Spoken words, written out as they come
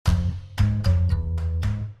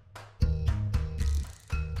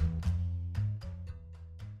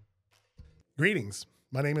Greetings.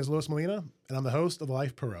 My name is Louis Molina, and I'm the host of the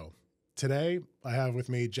Life Puro. Today, I have with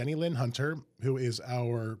me Jennylynn Hunter, who is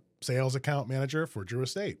our sales account manager for Drew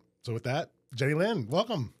Estate. So with that, Jennylynn,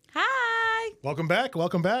 welcome. Hi. Welcome back to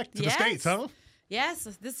the Yes. States, huh? Yes,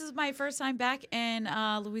 this is my first time back in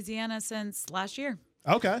Louisiana since last year.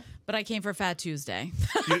 Okay. But I came for Fat Tuesday.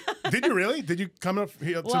 Did you really? Did you come up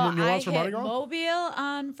here to New Orleans for Mardi Gras? Mobile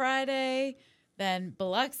on Friday, then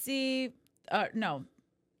Biloxi.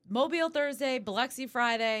 Mobile Thursday, Biloxi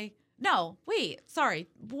Friday. No, wait, sorry.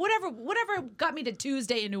 Whatever got me to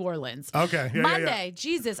Tuesday in New Orleans. Okay. Yeah, Monday,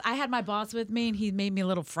 Jesus, I had my boss with me and he made me a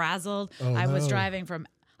little frazzled. I was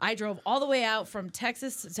I drove all the way out from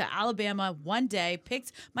Texas to Alabama one day,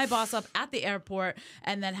 picked my boss up at the airport,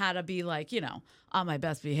 and then had to be like, on my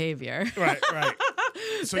best behavior. Right.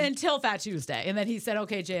 So, until Fat Tuesday. And then he said,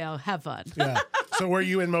 okay, JL, have fun. yeah. So were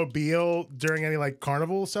you in Mobile during any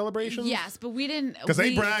carnival celebrations? Yes, but we didn't. Because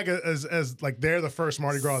they brag as they're the first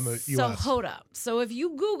Mardi Gras in the U.S. So hold up. So if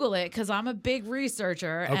you Google it, because I'm a big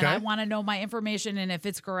researcher and I want to know my information and if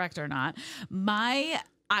it's correct or not,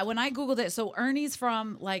 when I Googled it, so Ernie's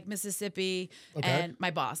from Mississippi and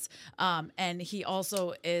my boss. And he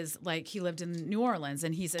also is he lived in New Orleans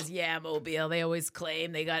and he says, yeah, Mobile, they always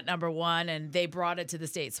claim they got number one and they brought it to the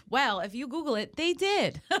States. Well, if you Google it, they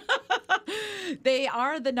did. They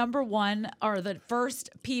are the number one or the first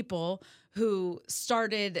people who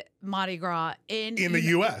started Mardi Gras in the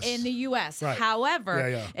U.S. In the U.S. Right.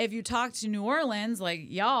 However, if you talk to New Orleans, like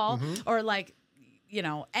y'all, or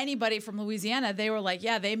anybody from Louisiana, they were like,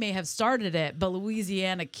 yeah, they may have started it, but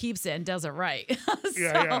Louisiana keeps it and does it right.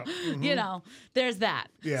 There's that.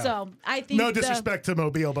 Yeah. So I think no disrespect to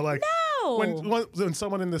Mobile, but no. when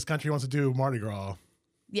someone in this country wants to do Mardi Gras,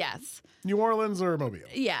 yes. New Orleans or Mobile.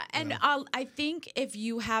 Yeah. And I think if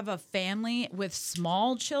you have a family with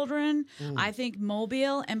small children, I think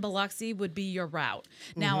Mobile and Biloxi would be your route.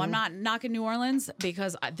 Now, I'm not knocking New Orleans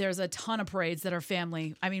because there's a ton of parades that are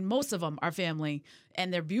family. I mean, most of them are family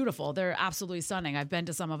and they're beautiful. They're absolutely stunning. I've been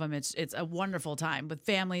to some of them. It's a wonderful time with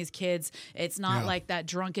families, kids. It's not like that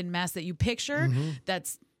drunken mess that you picture.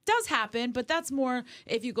 Does happen, but that's more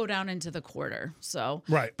if you go down into the quarter. So,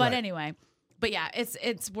 anyway. But yeah,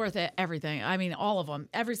 it's worth it, everything. I mean, all of them.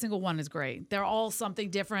 Every single one is great. They're all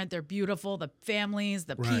something different. They're beautiful. The families,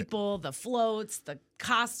 the people, the floats, the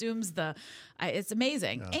costumes, it's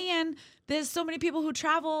amazing. Yeah. And there's so many people who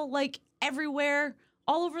travel everywhere,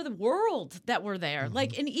 all over the world that were there.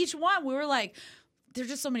 In each one, we were there's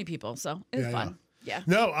just so many people. So it was fun. Yeah.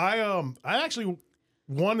 No, I actually,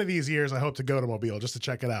 one of these years, I hope to go to Mobile just to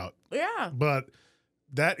check it out. Yeah. But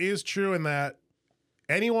that is true in that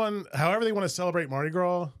anyone, however they want to celebrate Mardi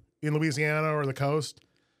Gras in Louisiana or the coast,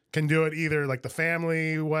 can do it either the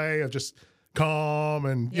family way of just calm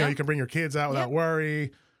and you can bring your kids out without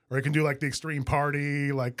worry, or you can do the extreme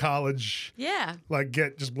party, college,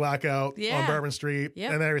 get just blackout on Bourbon Street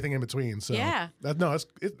and everything in between. So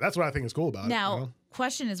that's what I think is cool about it. Now,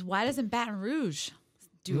 question is, why doesn't Baton Rouge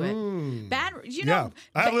do it?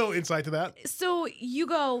 I have a little insight to that. So you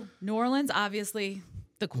go New Orleans, obviously.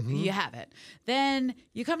 You have it. Then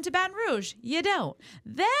you come to Baton Rouge. You don't.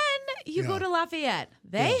 Then you go to Lafayette.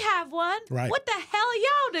 They have one. Right. What the hell are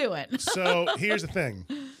y'all doing? So here's the thing.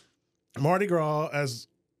 Mardi Gras, as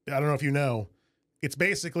I don't know if you know, it's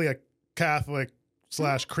basically a Catholic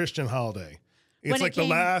 / Christian holiday. It's the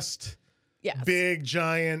last big,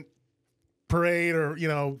 giant parade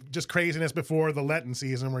or, just craziness before the Lenten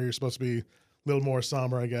season where you're supposed to be a little more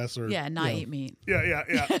somber, I guess. Or not eat meat. Yeah.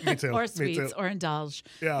 Me too. Or sweets or indulge.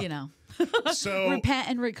 Yeah. So repent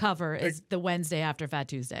and recover is the Wednesday after Fat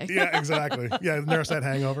Tuesday. Yeah, exactly. Yeah, nurse that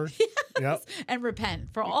hangover. Yes. Yep. And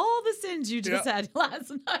repent for all the sins you just had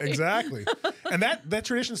last night. Exactly. And that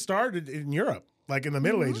tradition started in Europe, in the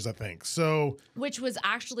Middle Ages, I think. So, which was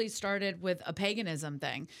actually started with a paganism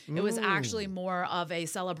thing. It was actually more of a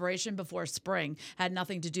celebration before spring. Had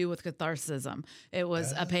nothing to do with Catholicism. It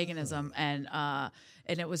was a paganism, and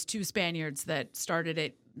it was two Spaniards that started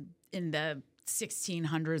it in the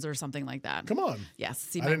 1600s or something like that. Come on. Yes.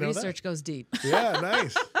 See, my research goes deep. Yeah,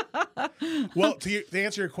 nice. Well, to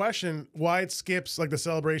answer your question, why it skips the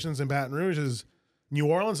celebrations in Baton Rouge is New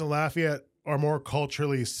Orleans and Lafayette are more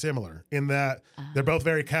culturally similar in that they're both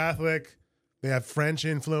very Catholic. They have French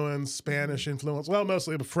influence, Spanish influence. Well,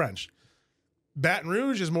 mostly French. Baton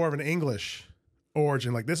Rouge is more of an English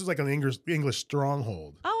origin. This is an English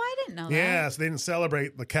stronghold. Oh, I didn't know that. Yeah, so they didn't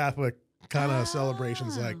celebrate the Catholic kind of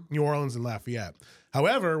celebrations like New Orleans and Lafayette.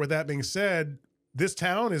 However, with that being said, this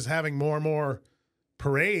town is having more and more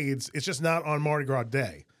parades. It's just not on Mardi Gras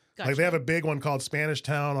Day. Gotcha. They have a big one called Spanish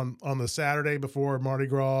Town on the Saturday before Mardi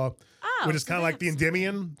Gras. which is kind of like the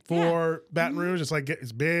Endymion for Baton Rouge. It's like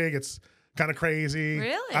it's big, it's kind of crazy.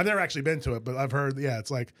 Really? I've never actually been to it, but I've heard. Yeah,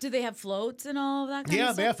 it's like. Do they have floats and all of that? Kind of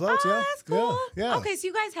stuff? They have floats. Oh, yeah, that's cool. Yeah. Okay, so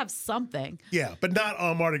you guys have something. Yeah, but not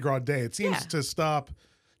on Mardi Gras Day. It seems to stop.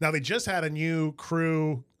 Now they just had a new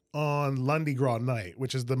crew on Lundy Gras night,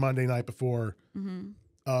 which is the Monday night before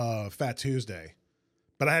Fat Tuesday.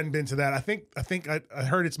 But I hadn't been to that. I think I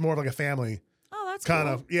heard it's more of like a family That's kind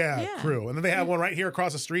cool. of crew. And then they have one right here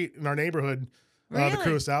across the street in our neighborhood. Really? The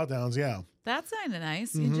crew of Southdowns, That's kind of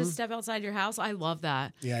nice. You just step outside your house. I love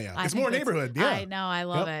that. Yeah. I It's think more that's- neighborhood. Yeah. I know. I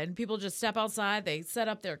love it. And people just step outside. They set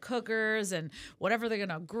up their cookers and whatever they're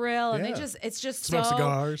gonna grill, and it's just Smoke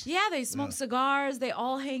cigars. Yeah, they smoke cigars. They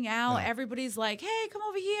all hang out. Everybody's like, "Hey, come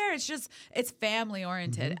over here." It's family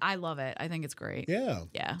oriented. I love it. I think it's great. Yeah.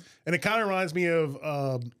 Yeah. And it kind of reminds me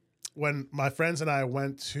of when my friends and I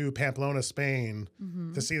went to Pamplona, Spain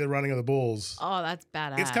to see the running of the bulls. Oh, that's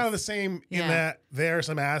badass. It's kind of the same in that there are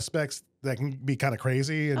some aspects that can be kind of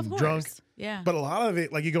crazy and drunk. Yeah. But a lot of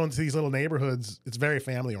it, like you go into these little neighborhoods, it's very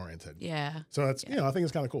family oriented. Yeah. So it's, I think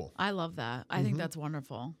it's kind of cool. I love that. I think that's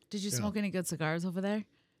wonderful. Did you smoke any good cigars over there?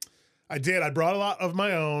 I did. I brought a lot of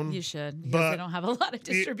my own. You should, because but they don't have a lot of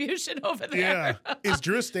distribution over there. Yeah. Is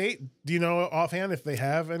Drew Estate, do you know offhand if they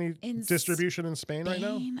have any distribution in Spain right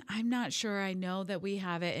now? I'm not sure. I know that we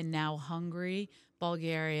have it in now Hungary,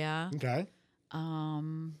 Bulgaria, Okay.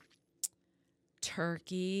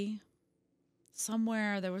 Turkey,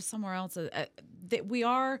 there was somewhere else. That we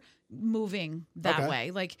are moving that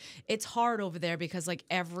way. Like, it's hard over there because like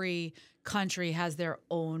every country has their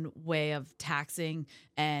own way of taxing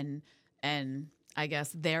and I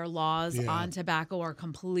guess their laws on tobacco are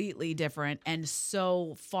completely different and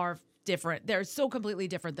so far different. They're so completely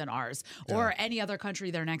different than ours or any other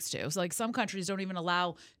country they're next to. So like some countries don't even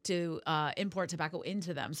allow to import tobacco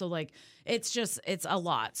into them. So like it's a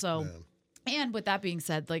lot. So and with that being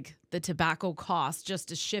said, like the tobacco cost just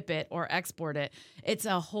to ship it or export it, it's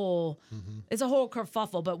a whole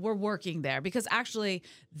kerfuffle, but we're working there because actually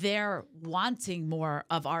they're wanting more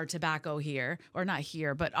of our tobacco here, or not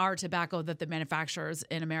here, but our tobacco that the manufacturers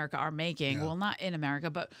in America are making. Well, not in America,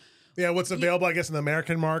 but what's available, I guess, in the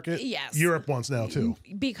American market. Yes. Europe wants now too.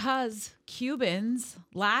 Because Cubans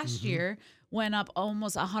last year went up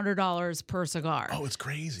almost $100 per cigar. Oh, it's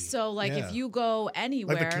crazy. So, like, if you go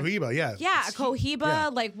anywhere... Like the Cohiba, Yeah, a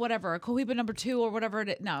Cohiba, like, whatever. A Cohiba number 2 or whatever it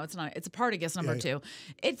is. No, it's not. It's a Partagas number 2.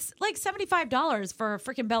 It's, like, $75 for a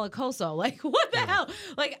freaking Bellicoso. Like, what the hell?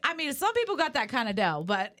 Like, I mean, some people got that kind of dough.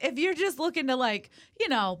 But if you're just looking to, like,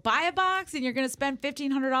 buy a box and you're going to spend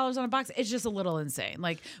 $1,500 on a box, it's just a little insane.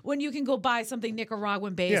 Like, when you can go buy something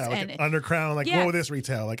Nicaraguan-based. Yeah, like and an Undercrown. Like, what would this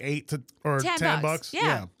retail? Like $8 or $10?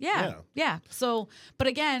 Yeah. So, but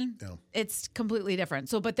again, it's completely different.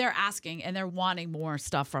 So, but they're asking and they're wanting more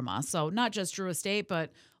stuff from us. So, not just Drew Estate,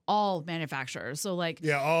 but all manufacturers. So, like,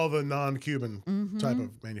 all the non-Cuban type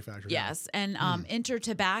of manufacturers. Yes, and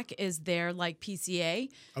Intertabac is their like PCA.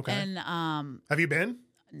 Okay. And have you been?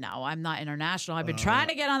 No, I'm not international. I've been trying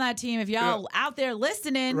to get on that team. If y'all out there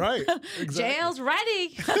listening, right? Exactly. Jail's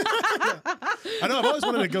ready. I know. I've always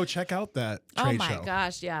wanted to go check out that trade show. Oh my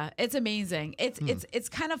gosh, yeah, it's amazing. It's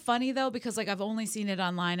kind of funny though because like I've only seen it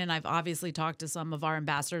online, and I've obviously talked to some of our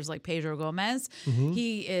ambassadors like Pedro Gomez.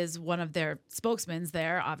 He is one of their spokesmen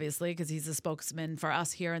there, obviously, because he's a spokesman for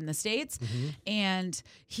us here in the States, and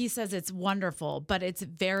he says it's wonderful, but it's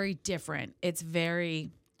very different. It's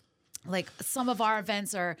very. Like some of our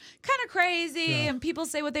events are kind of crazy and people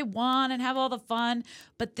say what they want and have all the fun.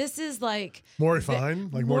 But this is like more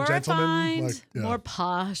refined, like more gentleman, like, more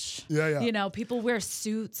posh. Yeah. People wear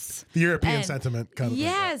suits. The European sentiment kind of thing.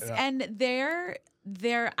 Yes. And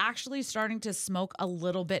they're actually starting to smoke a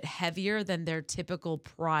little bit heavier than their typical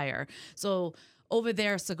prior. So over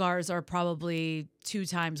there, cigars are probably 2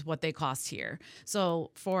 times what they cost here.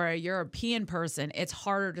 So for a European person, it's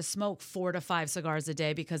harder to smoke 4 to 5 cigars a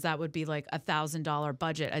day because that would be like $1,000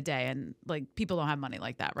 budget a day. And like people don't have money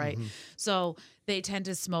like that, right? So they tend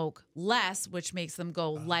to smoke less, which makes them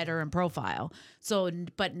go lighter in profile. So,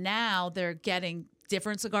 but now they're getting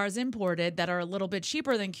different cigars imported that are a little bit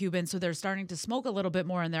cheaper than Cuban, so they're starting to smoke a little bit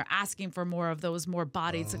more, and they're asking for more of those more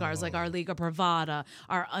bodied cigars, like our Liga Privada,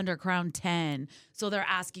 our Undercrown 10. So they're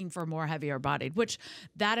asking for more heavier bodied, which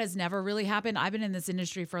that has never really happened. I've been in this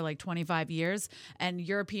industry for like 25 years, and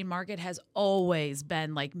European market has always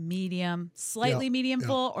been like medium, slightly medium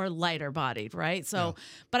full or lighter bodied, right? So,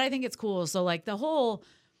 but I think it's cool. So like the whole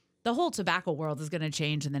tobacco world is going to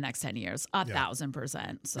change in the next 10 years,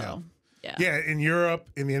 1,000%. So. Yeah, in Europe,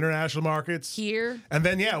 in the international markets. Here. And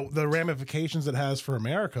then, the ramifications it has for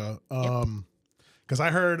America. Because Because I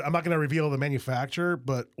heard, I'm not going to reveal the manufacturer,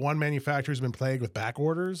 but one manufacturer's been plagued with back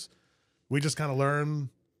orders. We just kind of learned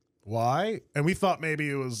why. And we thought maybe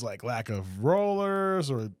it was like lack of rollers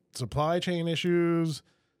or supply chain issues.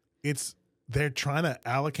 They're trying to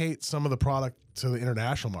allocate some of the product to the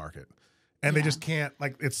international market. And they just can't,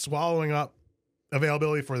 like, it's swallowing up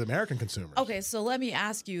availability for the American consumers. Okay, so let me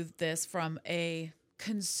ask you this from a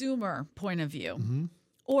consumer point of view Mm-hmm.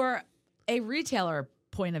 or a retailer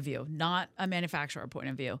point of view, not a manufacturer point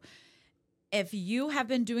of view. If you have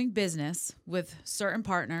been doing business with certain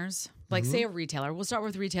partners, like say a retailer, we'll start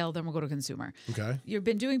with retail, then we'll go to consumer. Okay. You've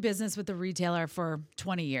been doing business with the retailer for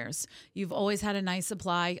 20 years. You've always had a nice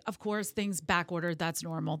supply. Of course, things back ordered, that's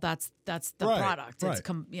normal. That's the product. Right.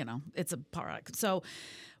 It's a product. So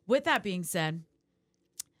with that being said,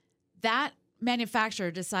 that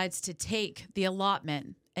manufacturer decides to take the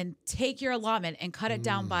allotment and take your allotment and cut it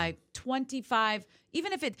down by 25,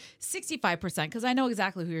 even if it's 65%, because I know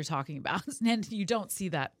exactly who you're talking about, and you don't see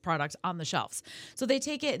that product on the shelves. So they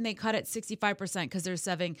take it and they cut it 65% because they're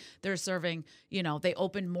serving, they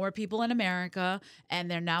opened more people in America and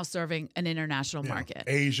they're now serving an international market.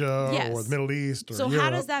 Asia Yes. or the Middle East or So Europe. how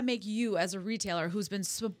does that make you as a retailer who's been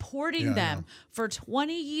supporting them for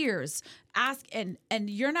 20 years and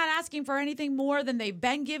you're not asking for anything more than they've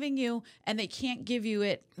been giving you and they can't give you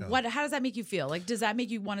it? How does that make you feel? Like, does that make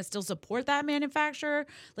you want to still support that manufacturer?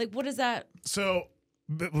 Like, what is that? So,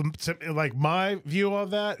 like, my view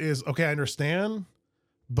of that is, okay, I understand,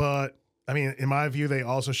 but I mean, in my view, they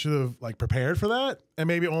also should have like prepared for that and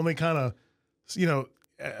maybe only kind of,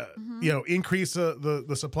 increase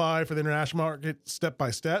the supply for the international market step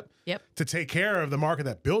by step. Yep. To take care of the market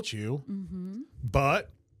that built you. Mm-hmm.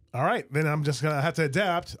 But all right, then I'm just gonna have to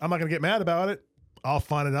adapt. I'm not gonna get mad about it. I'll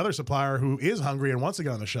find another supplier who is hungry and wants to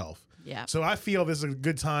get on the shelf. Yeah. So I feel this is a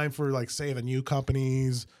good time for, like, say, the new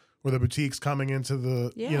companies or the boutiques coming into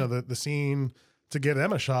the the scene to give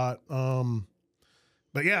them a shot.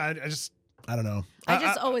 But yeah, I don't know. I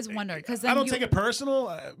just always wondered because I don't take it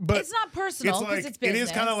personal, but it's not personal because it's business. It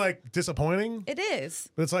is kind of like disappointing. It is.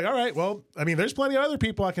 But it's like, all right, well, I mean, there's plenty of other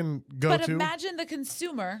people I can go But to. imagine the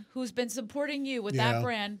consumer who's been supporting you with that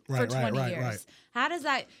brand for 20 years. Right. How does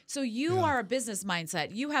that? So you are a business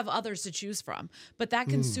mindset. You have others to choose from, but that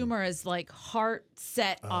consumer is like heart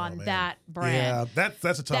set on that brand. Yeah,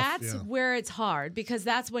 that's a tough. That's where it's hard because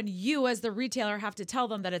that's when you, as the retailer, have to tell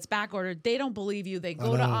them that it's back ordered. They don't believe you. They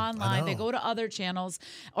go to online. They go to other channels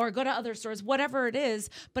or go to other stores, whatever it is.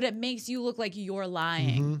 But it makes you look like you're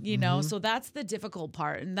lying. So that's the difficult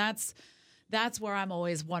part, and that's where I'm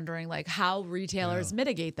always wondering, like, how retailers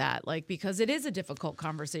mitigate that, like, because it is a difficult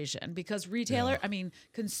conversation. Because retailer to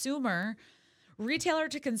consumer,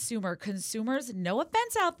 consumers, no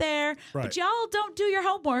offense out there, but y'all don't do your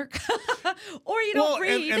homework or you don't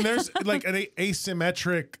read. And there's like an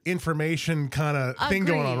asymmetric information kind of thing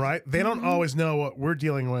going on, right? They don't always know what we're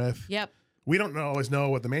dealing with. Yep. We don't always know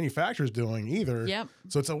what the manufacturer's doing either. Yep.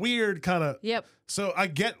 So it's a weird kind of. Yep. So I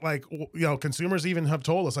get, like, consumers even have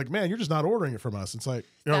told us, like, man, you're just not ordering it from us. It's like,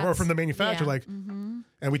 or from the manufacturer, like, and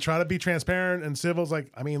we try to be transparent and civil. It's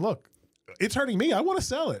like, I mean, look, it's hurting me. I want to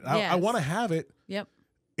sell it. I want to have it. Yep.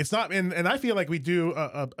 It's not, and I feel like we do,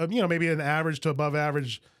 maybe an average to above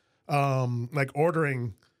average, like,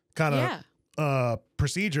 ordering kind of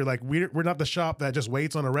procedure. Like, we're not the shop that just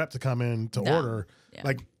waits on a rep to come in to order. Yeah.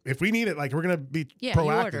 Like, if we need it, like, we're gonna be proactive.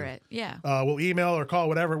 You order it. Yeah. We'll email or call,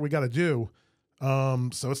 whatever we got to do.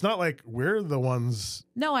 So it's not like we're the ones.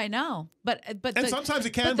 No, I know, but sometimes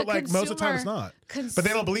it can, but like most of the time it's not. But they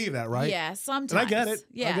don't believe that, right? Yeah, sometimes. And I get it.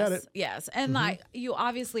 Yes, I get it. Yes, and like you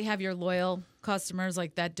obviously have your loyal customers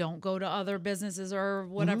like that don't go to other businesses or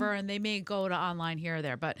whatever, and they may go to online here or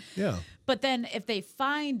there, but But then if they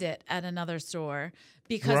find it at another store.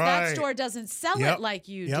 Because that store doesn't sell it like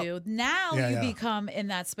you do. Now you become in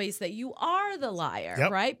that space that you are the liar,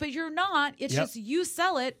 right? But you're not. It's just you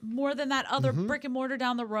sell it more than that other brick and mortar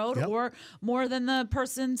down the road or more than the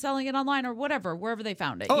person selling it online or whatever, wherever they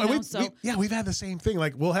found it. We've had the same thing.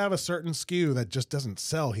 Like, we'll have a certain SKU that just doesn't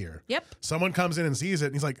sell here. Yep. Someone comes in and sees it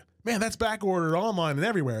and he's like, man, that's back ordered online and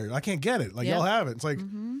everywhere. I can't get it. Like, y'all have it. It's like,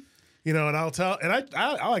 and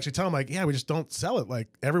I'll actually tell them, like, we just don't sell it. Like,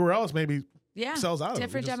 everywhere else maybe sells out.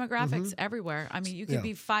 Different demographics everywhere. I mean, you could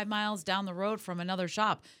be 5 miles down the road from another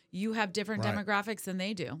shop. You have different demographics than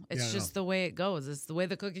they do. It's just the way it goes. It's the way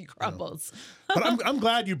the cookie crumbles. But I'm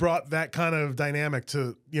glad you brought that kind of dynamic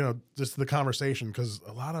to just the conversation, because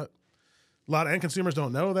a lot of end consumers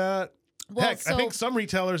don't know that. Well, Heck, I think some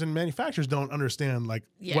retailers and manufacturers don't understand like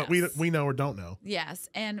what we know or don't know. Yes,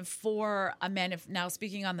 and for now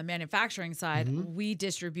speaking on the manufacturing side, we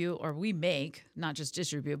distribute or we make, not just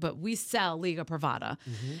distribute, but we sell Liga Privata.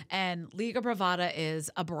 And Liga Privata is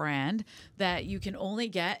a brand that you can only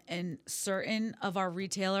get in certain of our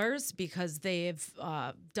retailers because they've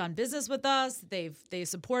done business with us. They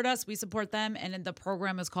support us, we support them, and the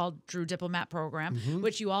program is called Drew Diplomat Program,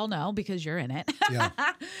 which you all know because you're in it. Yeah,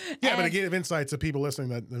 but again, give insights to people listening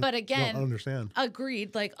that don't understand.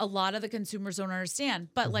 Agreed. Like a lot of the consumers don't understand,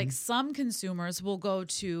 but like some consumers will go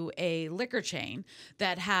to a liquor chain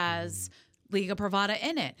that has Liga Privata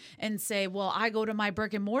in it and say, well, I go to my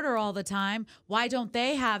brick and mortar all the time. Why don't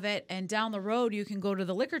they have it? And down the road, you can go to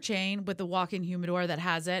the liquor chain with the walk-in humidor that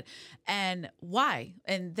has it. And why?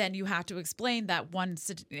 And then you have to explain that one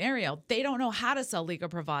scenario. They don't know how to sell Liga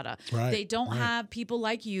Privata. Right, they don't have people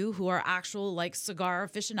like you who are actual like cigar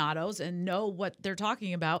aficionados and know what they're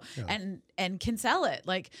talking about and can sell it.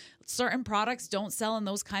 Like certain products don't sell in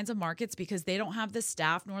those kinds of markets because they don't have the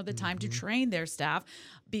staff nor the time to train their staff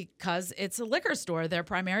because it's a liquor store. Their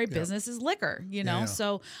primary business is liquor, you know?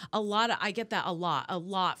 So I get that a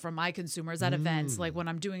lot from my consumers at events. Like when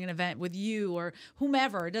I'm doing an event with you or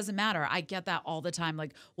whomever, it doesn't matter. I get that all the time.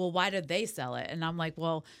 Like, well, why did they sell it? And I'm like,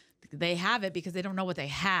 well, they have it because they don't know what they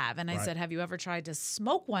have. And I said, have you ever tried to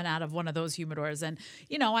smoke one out of one of those humidors? And,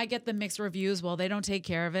 you know, I get the mixed reviews. Well, they don't take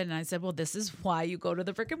care of it. And I said, well, this is why you go to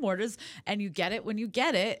the brick and mortars and you get it when you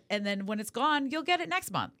get it. And then when it's gone, you'll get it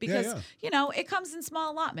next month because, you know, it comes in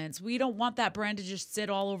small allotments. We don't want that brand to just sit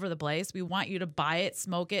all over the place. We want you to buy it,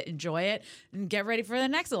 smoke it, enjoy it, and get ready for the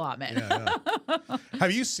next allotment.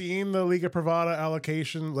 Have you seen the Liga Privata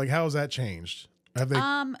allocation? Like, how has that changed? Have they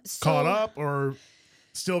caught up or...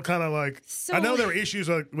 Still kind of like, I know there were issues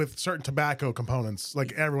with certain tobacco components.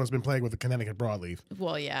 Like everyone's been playing with the Connecticut broadleaf.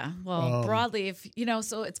 Well, yeah. Well, broadleaf, you know,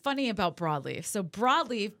 so it's funny about broadleaf. So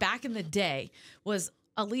broadleaf back in the day was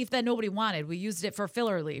a leaf that nobody wanted. We used it for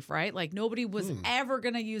filler leaf, right? Like nobody was ever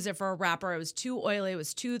going to use it for a wrapper. It was too oily. It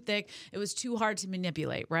was too thick. It was too hard to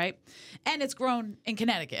manipulate, right? And it's grown in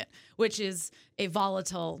Connecticut, which is a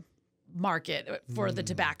volatile market for the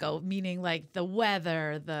tobacco, meaning like the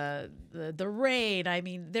weather, the rain. I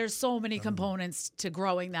mean, there's so many components to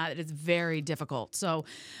growing that it is very difficult. So,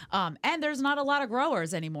 and there's not a lot of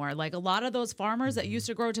growers anymore. Like a lot of those farmers that used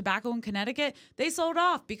to grow tobacco in Connecticut, they sold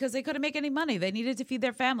off because they couldn't make any money. They needed to feed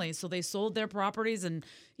their families. So they sold their properties and,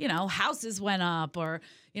 you know, houses went up or,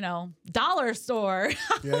 you know, dollar store,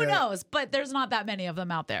 who knows? But there's not that many of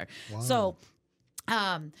them out there. Wow. So,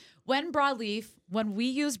 when we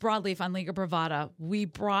used broadleaf on Liga Privata, we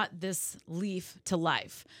brought this leaf to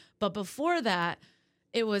life. But before that,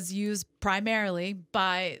 it was used primarily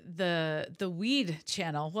by the weed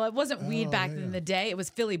channel. Well, it wasn't weed back in the day. It was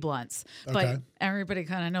Philly blunts. Okay. But everybody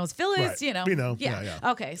kind of knows Phillies, you know. We know. Yeah.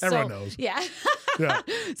 Okay. Everyone knows. Yeah.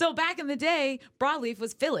 So back in the day, broadleaf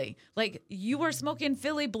was Philly. Like you were smoking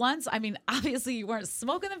Philly blunts. I mean, obviously you weren't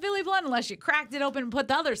smoking the Philly blunt unless you cracked it open and put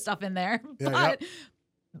the other stuff in there. But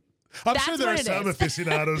I'm sure there are some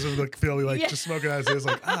aficionados of the Philly, like just smoking as is,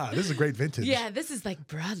 like, this is a great vintage. Yeah, this is like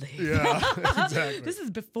broadleaf. Yeah, exactly. This is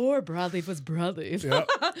before broadleaf was broadleaf. Yep.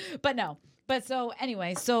 But no. But so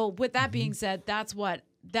anyway, so with that being said,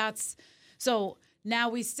 so now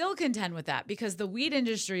we still contend with that because the weed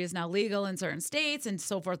industry is now legal in certain states and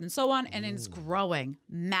so forth and so on, and it's growing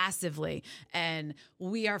massively. And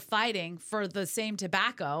we are fighting for the same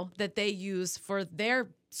tobacco that they use for their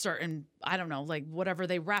certain, I don't know, like whatever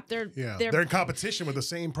they wrap their... They're in competition with the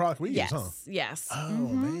same product we use, huh? Yes. Oh,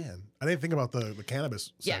 man. I didn't think about the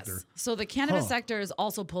cannabis sector. Yes. So the cannabis sector is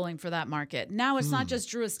also pulling for that market. Now it's not just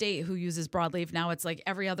Drew Estate who uses broadleaf. Now it's like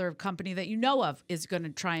every other company that you know of is going to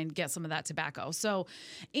try and get some of that tobacco. So,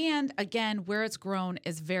 and again, where it's grown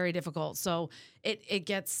is very difficult. So it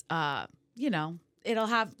gets, you know... It'll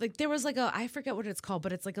have like there was like I forget what it's called,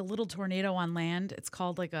 but it's like a little tornado on land. It's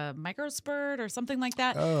called like a microspurt or something like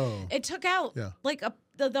that. Oh, it took out like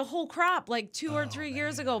the whole crop like 2 or 3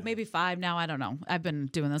 years ago, maybe 5 now. I don't know. I've been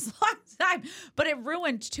doing this a long time, but it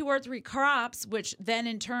ruined 2 or 3 crops, which then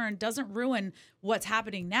in turn doesn't ruin what's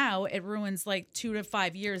happening now. It ruins like 2 to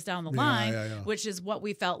 5 years down the line, which is what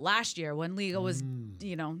we felt last year when Liga was,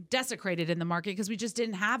 you know, desecrated in the market because we just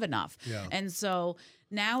didn't have enough. Yeah. And so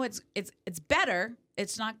now it's better.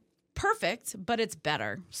 It's not perfect, but it's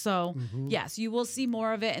better. So yes, you will see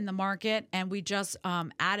more of it in the market. And we just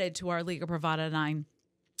added to our Liga Privata 9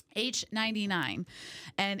 H99,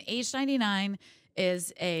 and H99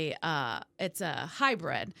 is it's a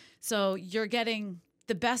hybrid. So you're getting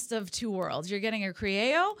the best of 2 worlds. You're getting a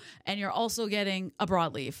Criollo and you're also getting a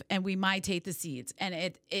broadleaf, and we mitate the seeds, and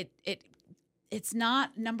it it's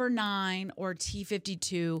not number 9 or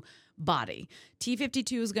T52 body.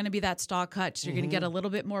 T52 is going to be that stock cut. So you're going to get a little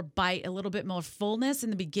bit more bite, a little bit more fullness in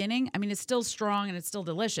the beginning. I mean, it's still strong and it's still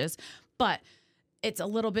delicious, but it's a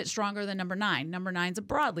little bit stronger than number 9. Number 9's a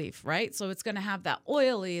broadleaf, right? So it's going to have that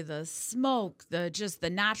oily, the smoke, the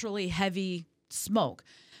naturally heavy smoke.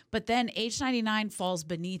 But then H99 falls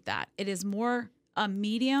beneath that. It is more a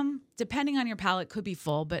medium, depending on your palate, could be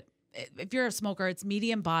full, but if you're a smoker, it's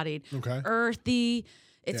medium bodied, earthy.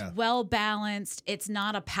 It's well balanced. It's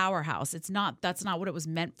not a powerhouse. That's not what it was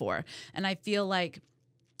meant for. And I feel like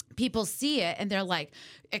people see it and they're like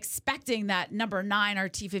expecting that number 9 or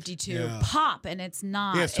T52 pop, and it's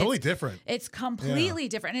not. Yeah, it's totally different. It's completely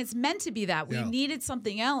different. And it's meant to be that. We needed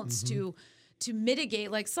something else to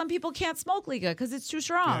mitigate. Like, some people can't smoke Liga because it's too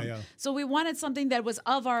strong. So we wanted something that was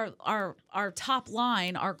of our top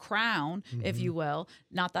line, our crown, if you will,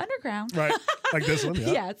 not the undercrown. Right. Like this one.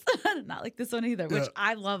 Yeah. Yes. Not like this one either, which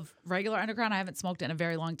I love regular undercrown. I haven't smoked it in a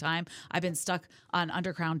very long time. I've been stuck on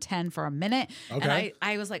undercrown 10 for a minute. Okay. And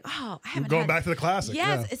I was like, oh, I haven't going back to the classic.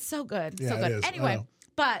 Yes. It's so good. So good. Anyway,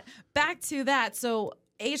 but back to that. So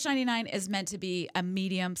H99 is meant to be a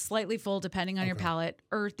medium, slightly full, depending on your palate,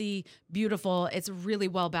 earthy, beautiful. It's really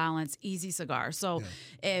well balanced, easy cigar. So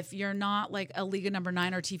if you're not like a Liga number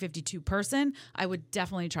 9 or T52 person, I would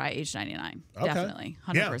definitely try H99. Okay. Definitely,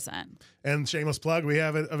 100%. Yeah. And shameless plug, we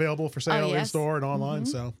have it available for sale in store and online.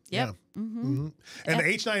 So and the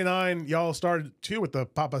H99, y'all started too with the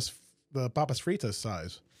Papas Fritas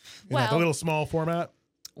size. Well, the little small format.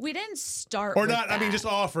 We didn't start or with not. that. I mean, just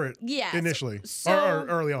offer it initially or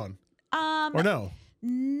early on. Or no?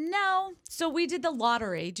 No. So we did the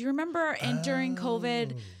lottery. Do you remember? And during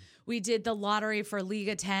COVID, we did the lottery for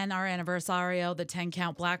Liga 10, our anniversario, the 10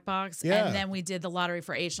 count black box, and then we did the lottery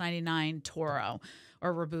for H99 Toro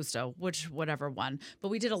or Robusto, whatever one. But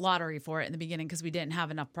we did a lottery for it in the beginning because we didn't have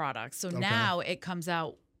enough products. So now it comes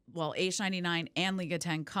out. Well, H99 and Liga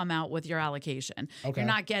 10 come out with your allocation. Okay. You're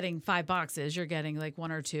not getting 5 boxes. You're getting like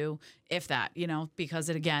 1 or 2, if that, because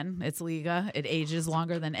it's Liga. It ages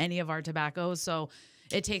longer than any of our tobaccos. So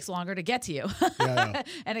it takes longer to get to you.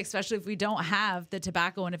 And especially if we don't have the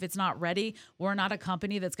tobacco and if it's not ready, we're not a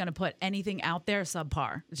company that's going to put anything out there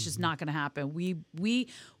subpar. It's just not going to happen. We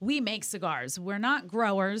make cigars. We're not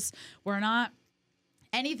growers. We're not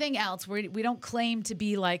anything else. We don't claim to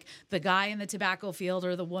be like the guy in the tobacco field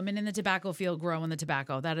or the woman in the tobacco field growing the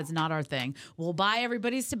tobacco. That is not our thing. We'll buy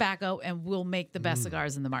everybody's tobacco and we'll make the best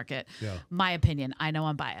cigars in the market. Yeah. My opinion. I know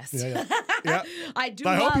I'm biased. I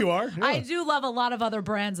hope you are. Yeah. I do love a lot of other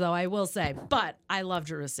brands, though, I will say. But I love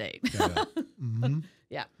Drew Estate.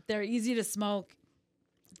 They're easy to smoke.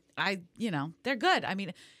 They're good. I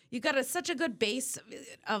mean, you got such a good base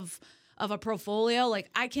of a portfolio.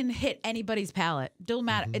 Like, I can hit anybody's palate. Don't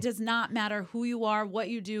matter. It does not matter who you are, what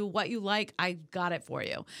you do, what you like. I got it for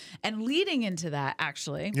you. And leading into that,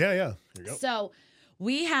 actually. Yeah. Here you go. So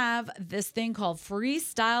we have this thing called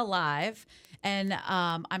Freestyle Live. And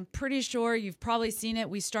I'm pretty sure you've probably seen it.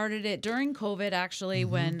 We started it during COVID, actually,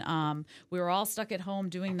 when we were all stuck at home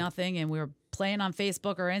doing nothing and we were playing on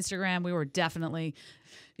Facebook or Instagram. We were definitely,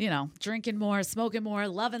 drinking more, smoking more,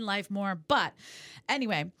 loving life more. But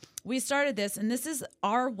anyway, we started this, and this is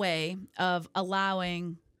our way of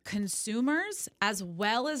allowing consumers as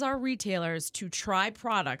well as our retailers to try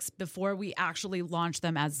products before we actually launch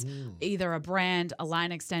them as either a brand, a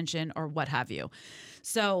line extension, or what have you.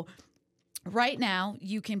 So right now,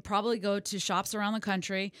 you can probably go to shops around the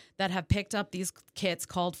country that have picked up these kits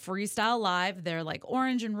called Freestyle Live. They're like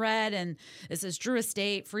orange and red, and it says Drew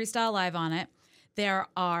Estate Freestyle Live on it. There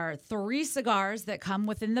are 3 cigars that come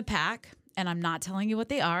within the pack, and I'm not telling you what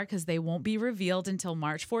they are because they won't be revealed until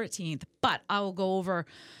March 14th, but I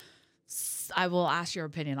will ask your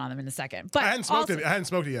opinion on them in a second. But I hadn't smoked it. I hadn't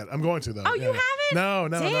smoked it yet. I'm going to, though. Oh, you haven't? No.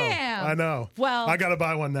 Damn. I know. Well, I got to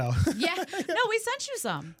buy one now. Yeah. No, we sent you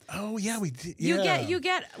some. Oh, yeah, we did. Yeah. You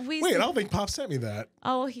get. Wait, I don't think Pop sent me that.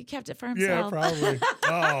 Oh, he kept it for himself. Yeah, probably.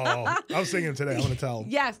 Oh, I was thinking today. I'm going to tell him.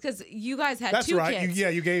 Yes, because you guys had That's 2 right. kits.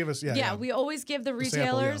 You gave us. Yeah. We always give the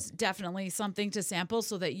retailers definitely something to sample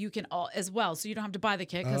so that you can all as well. So you don't have to buy the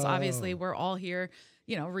kit because obviously we're all here.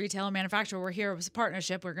 Retail and manufacturer, we're here. It's a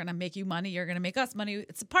partnership. We're going to make you money. You're going to make us money.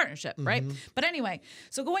 It's a partnership, right? But anyway,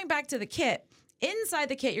 so going back to the kit, inside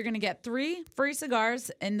the kit, you're going to get 3 free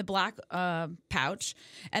cigars in the black pouch.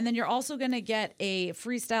 And then you're also going to get a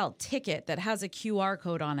Freestyle ticket that has a QR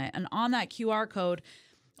code on it. And on that QR code,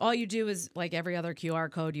 all you do is like every other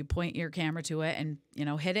QR code, you point your camera to it and,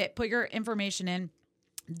 hit it, put your information in.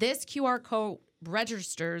 This QR code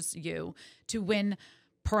registers you to win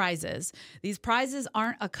prizes. These prizes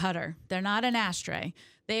aren't a cutter. They're not an ashtray.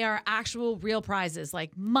 They are actual real prizes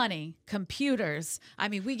like money, computers. I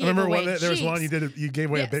mean, we gave away there was one Jeeps. you gave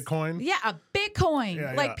away a Bitcoin. Yeah, a Bitcoin.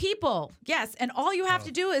 Yeah, like yeah. people. Yes. And all you have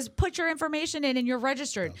to do is put your information in and you're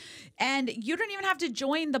registered. And you don't even have to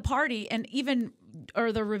join the party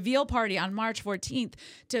or the reveal party on March 14th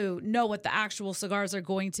to know what the actual cigars are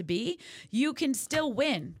going to be. You can still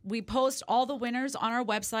win. We post all the winners on our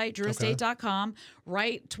website, drewestate.com,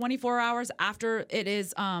 right 24 hours after it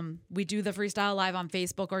is. We do the freestyle live on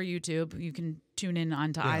Facebook or YouTube. You can tune in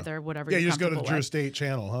onto either, whatever. Yeah, you're you just go to the comfortable Drew with. Estate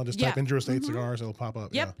channel, huh? Just type in Drew Estate cigars, it'll pop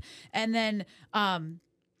up. Yep. Yeah. And then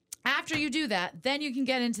after you do that, then you can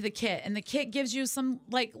get into the kit. And the kit gives you some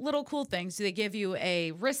like little cool things. So they give you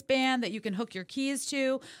a wristband that you can hook your keys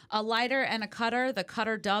to, a lighter and a cutter. The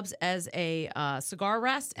cutter dubs as a cigar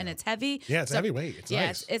rest, and it's heavy. Yeah, it's heavyweight. It's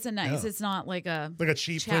nice. It's a nice. Yeah. It's not like a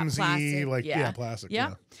cheap, chat flimsy, plastic. plastic. Yeah.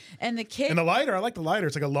 Yeah. And the kit. And the lighter, I like the lighter.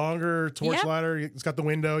 It's like a longer torch Yep. lighter. It's got the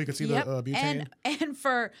window. You can see the butane. And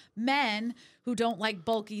for men who don't like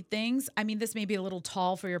bulky things, I mean, this may be a little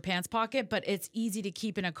tall for your pants pocket, but it's easy to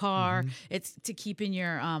keep in a car. It's to keep in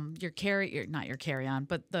your not your carry on,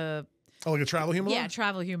 but the like a travel humidor? Yeah,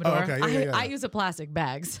 travel humidor. Oh, okay. Yeah. I use a plastic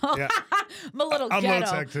bag, so Yeah. I'm a little I'm ghetto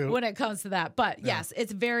low-tech, too. when it comes to that. But yes,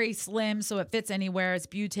 it's very slim, so it fits anywhere. It's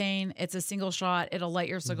butane. It's a single shot. It'll light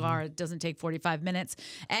your cigar. It doesn't take 45 minutes.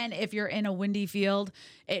 And if you're in a windy field,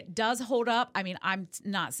 it does hold up. I mean, I'm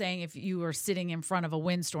not saying if you are sitting in front of a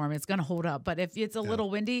windstorm, it's going to hold up. But if it's a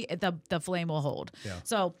little windy, the flame will hold. Yeah.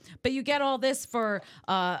 So, but you get all this for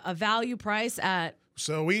a value price at.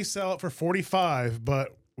 So we sell it for $45,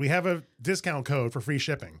 but we have a discount code for free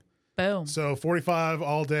shipping. Boom. So 45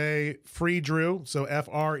 all day, free Drew. So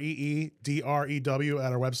FREEDREW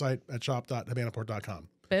at our website at shop.habanaport.com.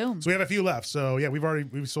 Boom. So we have a few left. So yeah,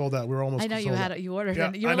 we've sold that. We're almost. I know you sold out. you ordered.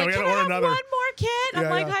 Yeah, You were I know, like, we can gotta I order have another. one more kit? I'm Yeah,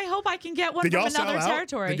 like, yeah. I hope I can get one Did from y'all sell another out?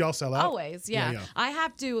 territory. Did y'all sell out? Always, yeah. Yeah. I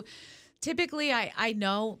have to. Typically, I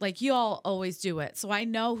know, like you all always do it. So I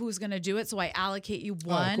know who's going to do it. So I allocate you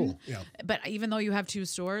one. Oh, cool. Yeah. But even though you have 2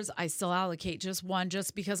 stores, I still allocate just one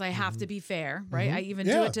just because I have to be fair, right? I even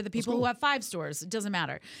do Yeah, it to the that's people cool. who have 5 stores. It doesn't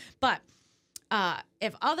matter. But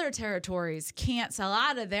if other territories can't sell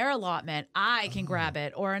out of their allotment, I can grab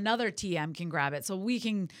it, or another TM can grab it. So we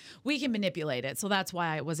can manipulate it. So that's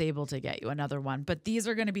why I was able to get you another one. But these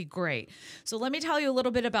are going to be great. So let me tell you a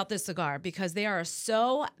little bit about this cigar, because there are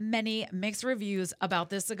so many mixed reviews about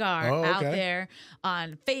this cigar out there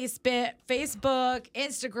on Facebook,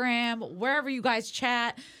 Instagram, wherever you guys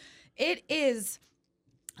chat. It is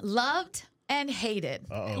loved and hated.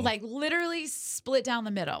 Like literally split down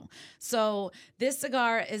the middle. So this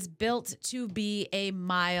cigar is built to be a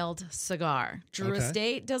mild cigar. Drew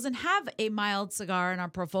Estate doesn't have a mild cigar in our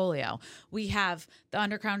portfolio. We have the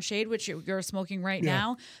Undercrown Shade, which you're smoking right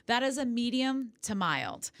now. That is a medium to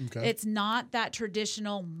mild. It's not that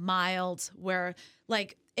traditional mild where,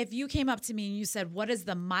 like, if you came up to me and you said, what is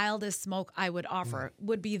the mildest smoke I would offer,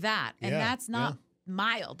 would be that. And that's not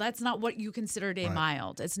mild. That's not what you considered a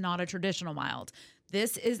mild. It's not a traditional mild.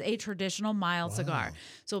 This is a traditional mild cigar.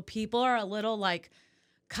 So people are a little like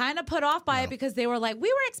kind of put off by it because they were like, we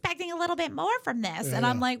were expecting a little bit more from this. And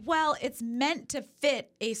I'm like, well, it's meant to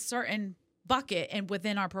fit a certain bucket and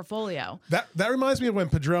within our portfolio. That reminds me of when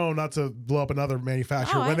Padron, not to blow up another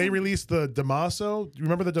manufacturer, when they released the Damaso. You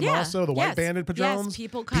remember the Damaso, the white banded Padrones? Yes,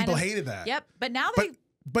 people hated that. Yep. But now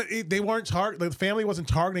But they weren't the family wasn't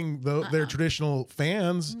targeting their traditional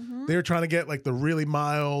fans. They were trying to get like the really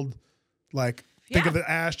mild, like think of the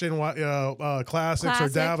Ashton classics or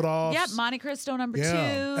Davidoffs. Yep, Monte Cristo number 2.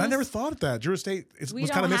 I never thought of that. Drew Estate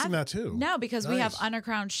was kind of missing that too. No, because we have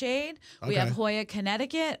Undercrown Shade, we have Hoya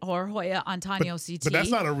Connecticut or Hoya Antonio CT. But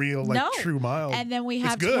that's not a real true mild. And then we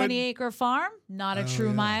have 20 Acre Farm, not a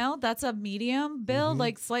true mild. That's a medium build,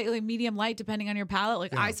 like slightly medium light depending on your palate.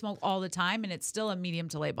 Like I smoke all the time and it's still a medium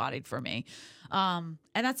to late bodied for me. And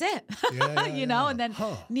that's it, you know, and then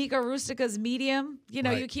Nica Rustica's medium, you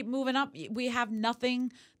know, you keep moving up. We have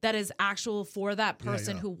nothing that is actual for that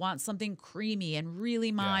person who wants something creamy and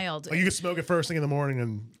really mild. Like you can smoke it first thing in the morning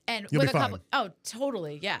and you'll with be a fine. couple,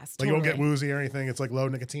 totally. Yes. Like totally. you won't get woozy or anything. It's like low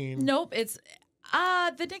nicotine. Nope. It's,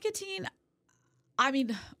 the nicotine. I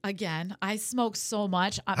mean, again, I smoke so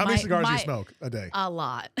much. How many cigars do you smoke a day? A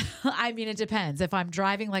lot. I mean, it depends. If I'm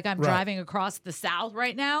driving, like I'm driving across the South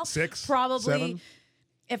right now, 6, probably 7?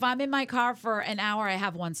 If I'm in my car for an hour, I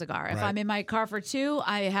have 1 cigar. If I'm in my car for 2,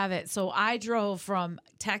 I have it. So I drove from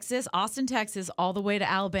Austin, Texas, all the way to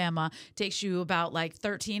Alabama. Takes you about like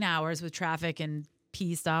 13 hours with traffic and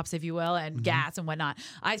pee stops, if you will, and gas and whatnot.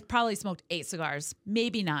 I probably smoked 8 cigars,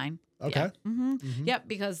 maybe 9. Okay. Yeah. Yep,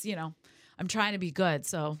 because, I'm trying to be good.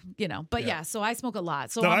 So, but so I smoke a lot.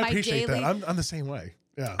 So No, on I my appreciate daily, that. I'm the same way.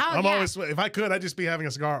 Yeah. Oh, I'm yeah. always, if I could, I'd just be having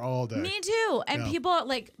a cigar all day. Me too. And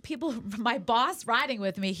people, my boss riding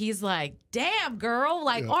with me, he's like, damn, girl,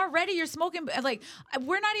 like already you're smoking. Like,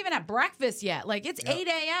 we're not even at breakfast yet. Like, it's 8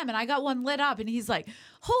 a.m. and I got one lit up. And he's like,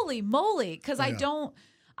 holy moly. Because I don't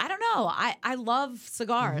know. I love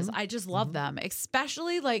cigars. I just love them,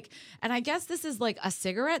 especially and I guess this is like a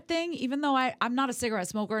cigarette thing, even though I'm not a cigarette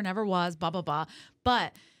smoker, never was, blah, blah, blah.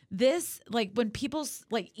 But this, when people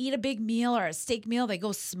eat a big meal or a steak meal, they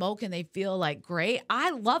go smoke and they feel great. I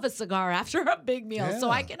love a cigar after a big meal, so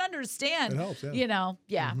I can understand. It helps,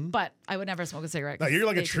 but I would never smoke a cigarette. No, you're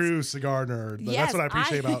like a true cigar nerd. Yes, That's what I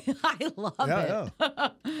appreciate about. I love it. Yeah.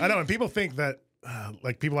 I know, and people think that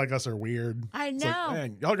people like us are weird. I know. It's like,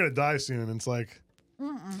 man, y'all gonna die soon. And it's like,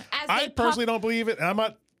 I they personally don't believe it. And I'm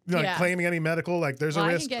not claiming any medical. There's a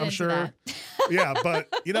risk, I'm sure. Yeah, but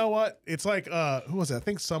you know what? It's like, who was it? I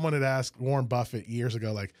think someone had asked Warren Buffett years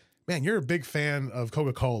ago, man, you're a big fan of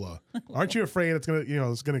Coca-Cola. Aren't you afraid it's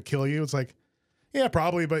gonna kill you? It's like, yeah,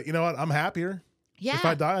 probably, but you know what? I'm happier. Yeah. If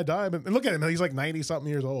I die, I die. But look at him. He's 90 something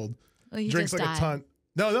years old. Well, drinks just a ton.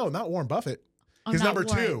 No, not Warren Buffett. Oh, He's number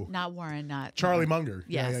Warren, 2. Not Warren, not Charlie Munger.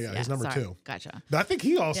 Yes, Yeah. He's number 2. Gotcha. But I think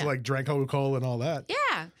he also drank Coca-Cola and all that.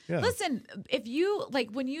 Yeah. Listen, if you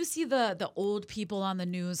when you see the old people on the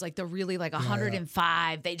news, the really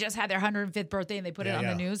 105, they just had their 105th birthday and they put it on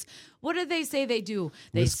the news. What do they say they do?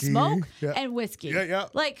 They smoke and whiskey. Yeah.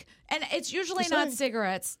 And it's usually not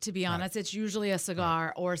cigarettes, to be honest. It's usually a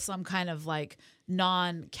cigar or some kind of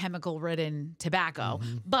non-chemical ridden tobacco.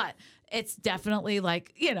 But it's definitely they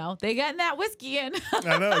getting that whiskey in.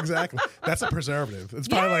 I know, exactly. That's a preservative. It's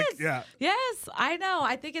probably Yes, I know.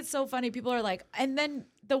 I think it's so funny. People are and then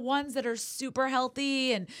the ones that are super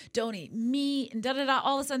healthy and don't eat meat and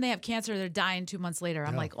all of a sudden they have cancer. They're dying 2 months later.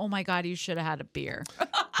 I'm like, oh my God, you should have had a beer.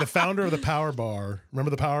 The founder of the Power Bar. Remember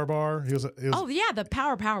the Power Bar? He was the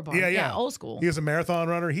Power Bar. Yeah, old school. He was a marathon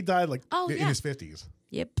runner. He died in his 50s.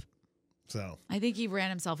 Yep. So I think he ran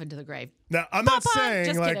himself into the grave. Now, I'm not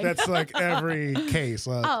saying that's every case.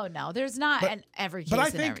 Oh, no, there's not every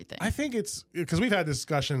case and everything. I think it's because we've had this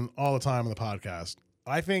discussion all the time on the podcast.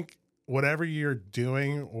 I think whatever you're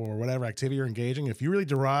doing or whatever activity you're engaging, if you really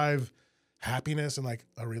derive happiness and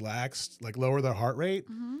a relaxed, lower the heart rate,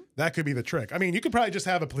 that could be the trick. I mean, you could probably just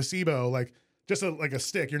have a placebo, just a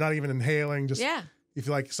stick. You're not even inhaling. Just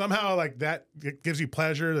if somehow that it gives you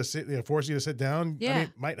pleasure to sit, force you to sit down. I mean,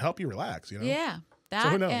 it might help you relax. Yeah, that so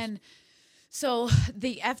who knows? And so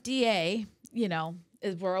the FDA,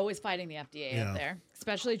 we're always fighting the FDA up there,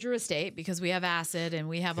 especially Drew Estate, because we have acid and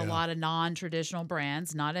we have a lot of non-traditional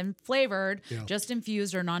brands, not in flavored, just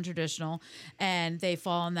infused or non-traditional, and they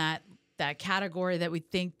fall in that category that we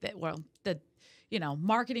think that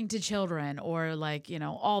marketing to children or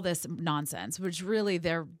all this nonsense, which really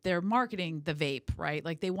they're marketing the vape, right?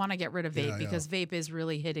 They want to get rid of vape because vape is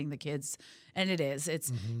really hitting the kids, and it is.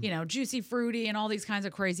 It's juicy fruity and all these kinds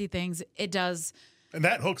of crazy things. It does, and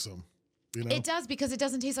that hooks them. It does, because it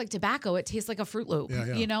doesn't taste like tobacco. It tastes like a Fruit Loop,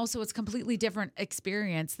 so it's completely different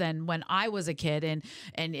experience than when I was a kid.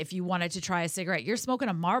 And if you wanted to try a cigarette, you're smoking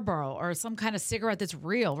a Marlboro or some kind of cigarette that's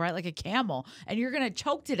real, right? Like a Camel, and you're going to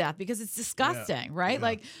choke to death because it's disgusting, right?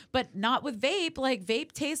 Yeah. But not with vape.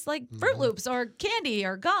 Vape tastes like Fruit Loops or candy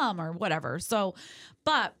or gum or whatever. So,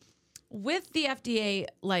 but with the FDA,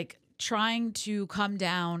 trying to come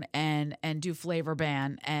down and do flavor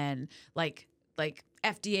ban and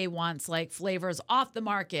FDA wants flavors off the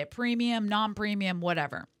market, premium, non-premium,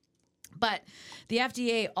 whatever. But the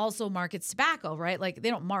FDA also markets tobacco, right? They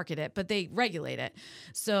don't market it, but they regulate it.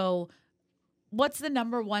 So what's the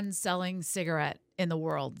number one selling cigarette in the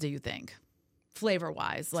world, do you think?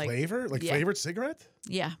 Flavor-wise. Flavor? Flavored cigarette?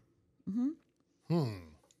 Yeah. I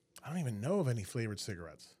don't even know of any flavored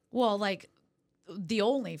cigarettes. Well, the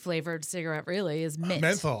only flavored cigarette really is mint.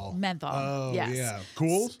 Menthol. Oh, yes. Yeah.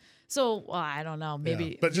 Cools? So I don't know,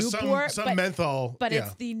 maybe, but just some menthol. But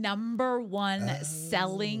it's the number one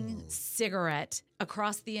selling cigarette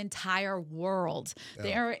across the entire world.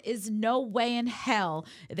 There is no way in hell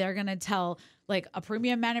they're gonna tell a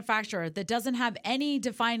premium manufacturer that doesn't have any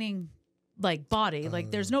defining like body.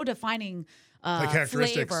 Like there's no defining like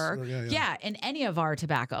characteristics flavor. or, in any of our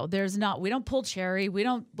tobacco. There's not, we don't pull cherry, we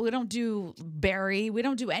don't do berry, we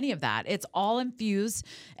don't do any of that. It's all infused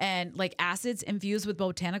and like acids infused with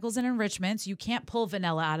botanicals and enrichments. You can't pull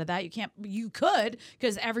vanilla out of that. You could,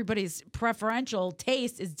 because everybody's preferential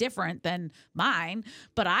taste is different than mine,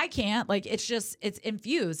 but I can't. Like it's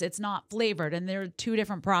infused, it's not flavored, and there are two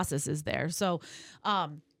different processes there. So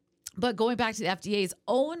but going back to the FDA's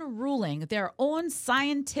own ruling, their own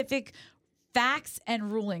scientific facts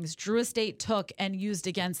and rulings Drew Estate took and used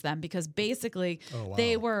against them, because basically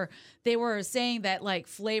they were saying that like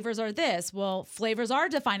flavors are this. Well, flavors are a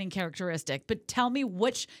defining characteristic, but tell me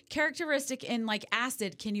which characteristic in like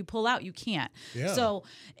acid can you pull out? You can't. Yeah. So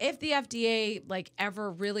if the FDA like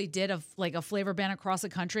ever really did a flavor ban across the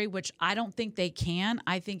country, which I don't think they can,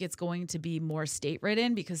 I think it's going to be more state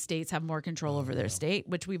ridden, because states have more control over their state,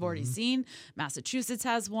 which we've already seen. Massachusetts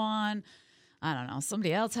has one. I don't know.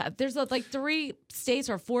 Somebody else had. There's like 3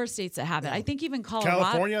 states or 4 states that have it. I think even Colorado,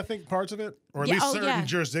 California, I think parts of it, or at least certain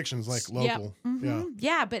jurisdictions like local.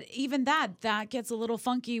 Yeah, but even that gets a little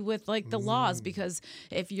funky with like the laws, because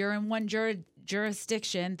if you're in one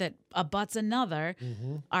jurisdiction that abuts another,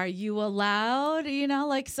 are you allowed? You know,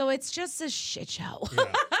 like, so it's just a shit show.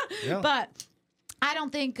 Yeah. But I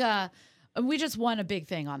don't think we just won a big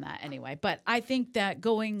thing on that anyway. But I think that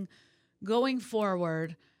going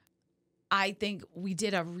forward, I think we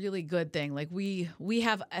did a really good thing. Like we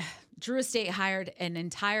have Drew Estate hired an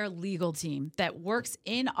entire legal team that works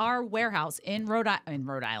in our warehouse in Rhode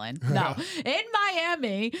Island. No, in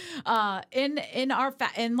Miami. In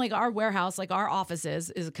our warehouse, like our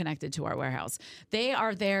offices is connected to our warehouse. They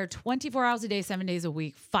are there 24 hours a day, 7 days a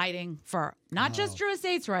week, fighting for not just Drew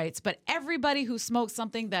Estate's rights, but everybody who smokes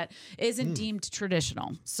something that isn't deemed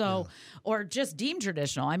traditional. So, or just deemed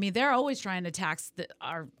traditional. I mean, they're always trying to tax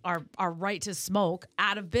our right to smoke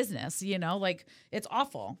out of business. You know, like it's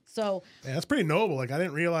awful. So that's pretty noble. Like I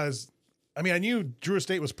didn't realize. I mean, I knew Drew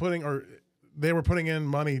Estate was putting in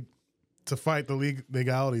money to fight the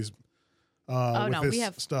legalities with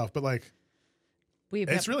this stuff, but like.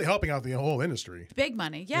 It's really helping out the whole industry. Big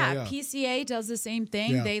money. Yeah. PCA does the same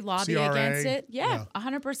thing. Yeah. They lobby CRA, against it. Yeah,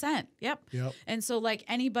 100%. Yep. And so like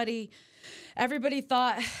everybody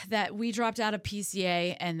thought that we dropped out of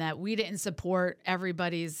PCA and that we didn't support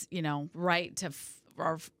everybody's,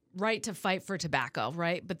 right to fight for tobacco,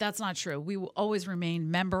 right? But that's not true. We always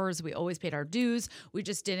remained members. We always paid our dues. We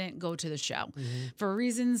just didn't go to the show. For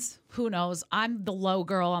reasons, who knows? I'm the low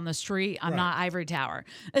girl on the street. I'm not Ivory Tower.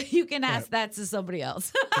 You can ask that to somebody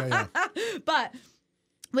else. But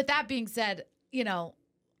with that being said,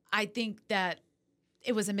 I think that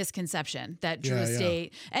it was a misconception that Drew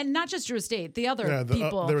Estate, and not just Drew Estate, the other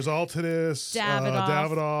people. There was Altadis,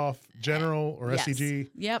 Davidoff, General, or SCG.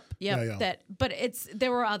 Yep. But there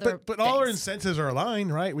were other. But all our incentives are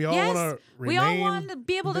aligned, right? We all want to. We all want to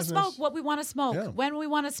be able to smoke what we want to smoke when we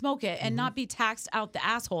want to smoke it, and not be taxed out the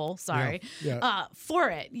asshole. Sorry, for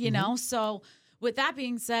it. So. With that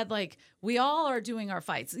being said, like we all are doing our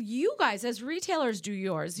fights. You guys, as retailers, do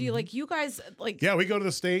yours. You guys. We go to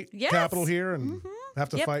the state capital here and have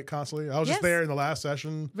to fight constantly. I was just there in the last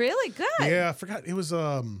session. Really good. Yeah, I forgot. It was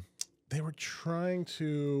they were trying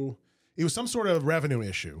to. It was some sort of revenue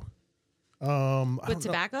issue. With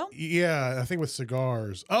tobacco? Yeah, I think with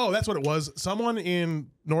cigars. Oh, that's what it was. Someone in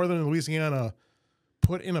northern Louisiana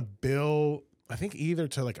put in a bill. I think either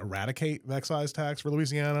to like eradicate the excise tax for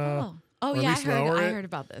Louisiana. Oh yeah, I heard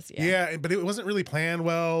about this. Yeah, but it wasn't really planned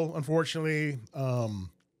well, unfortunately.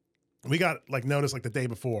 We got like notice like the day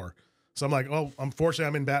before. So I'm like, unfortunately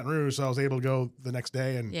I'm in Baton Rouge, so I was able to go the next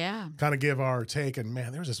day and kind of give our take. And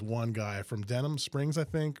man, there was this one guy from Denham Springs, I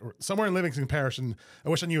think, or somewhere in Livingston Parish, and I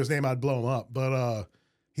wish I knew his name, I'd blow him up. But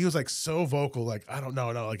he was like so vocal, like, I don't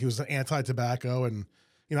know, like he was anti-tobacco. And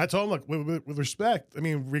I told him, like, with respect, I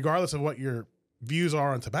mean, regardless of what your views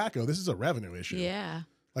are on tobacco, this is a revenue issue. Yeah.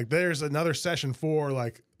 Like there's another session for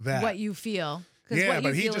like that. What you feel. Yeah,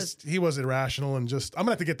 but he was irrational and just, I'm going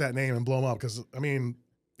to have to get that name and blow him up because, I mean,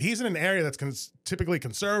 he's in an area that's typically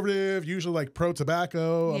conservative, usually like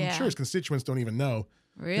pro-tobacco. I'm sure his constituents don't even know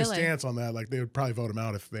his stance on that. Like they would probably vote him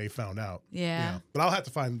out if they found out. Yeah. But I'll have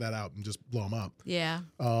to find that out and just blow him up. Yeah.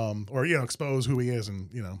 Or, expose who he is and,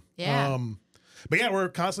 Yeah. But yeah, we're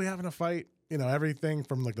constantly having to fight, everything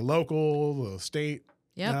from like the local, the state,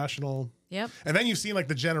 national. Yep. And then you've seen like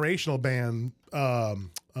the generational ban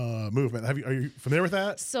movement. Are you familiar with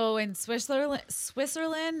that? So in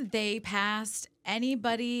Switzerland, they passed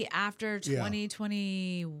anybody after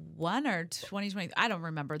 2021 or 2020. I don't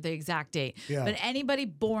remember the exact date. Yeah. But anybody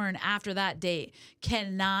born after that date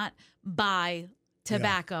cannot buy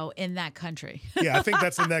tobacco in that country. Yeah, I think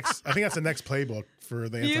that's the next playbook for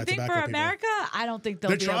the anti-tobacco You think for people. America? I don't think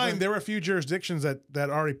They're trying. There were a few jurisdictions that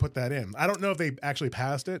already put that in. I don't know if they actually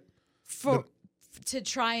passed it. To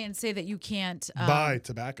try and say that you can't buy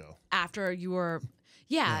tobacco after you were.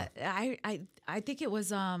 Yeah. I think it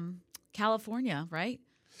was California, right?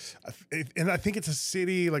 And I think it's a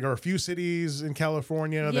city, like, or a few cities in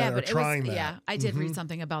California that are trying that. Yeah, I did read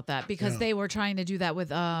something about that because they were trying to do that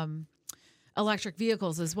with electric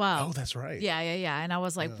vehicles as well. Oh, that's right. Yeah. And I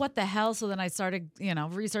was like, what the hell? So then I started,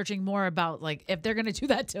 researching more about, like, if they're going to do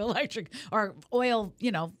that to electric or oil,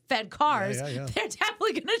 fed cars, they're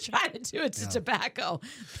definitely going to try to do it to tobacco.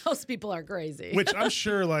 Those people are crazy. Which I'm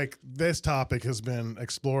sure, like, this topic has been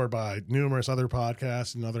explored by numerous other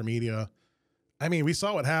podcasts and other media. I mean, we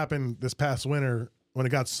saw what happened this past winter when it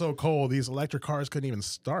got so cold, these electric cars couldn't even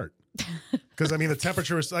start. Because, I mean, the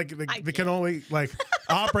temperature is like, they can only, like,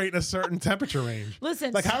 operate in a certain temperature range.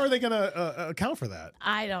 Listen. Like, how are they going to account for that?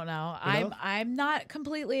 I don't know. I'm not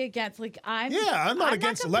completely against, I'm not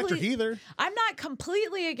against electric either. I'm not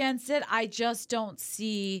completely against it. I just don't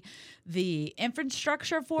see the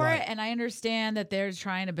infrastructure for it. And I understand that they're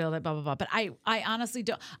trying to build it, blah, blah, blah. But I honestly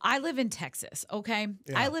don't. I live in Texas, okay?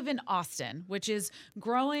 Yeah. I live in Austin, which is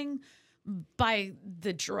growing by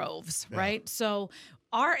the droves, right? So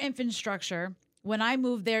our infrastructure, when I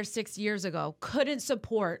moved there 6 years ago, couldn't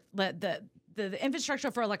support the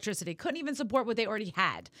infrastructure for electricity, couldn't even support what they already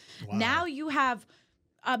had. Wow. Now you have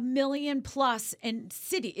 1 million plus in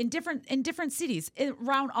different cities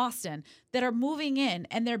around Austin that are moving in,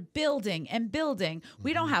 and they're building and building. Mm-hmm.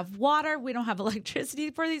 We don't have water, we don't have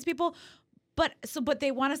electricity for these people. But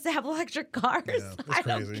they want us to have electric cars. Yeah, I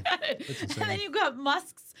don't get it. And then you've got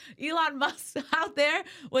Elon Musk out there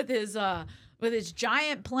with his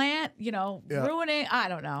giant plant, ruining. I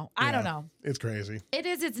don't know. I don't know. It's crazy. It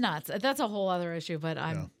is. It's nuts. That's a whole other issue. But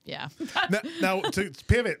now to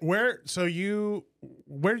pivot, when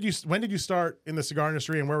did you start in the cigar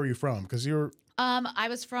industry, and where were you from? Because you were. I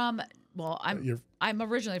was from. Well, I'm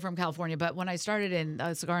originally from California, but when I started in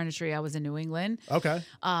the cigar industry, I was in New England. Okay.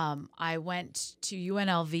 I went to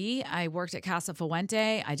UNLV. I worked at Casa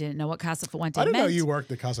Fuente. I didn't know what Casa Fuente meant. I didn't know you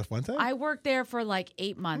worked at Casa Fuente. I worked there for like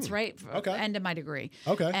 8 months, right? Okay. End of my degree.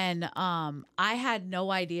 Okay. And I had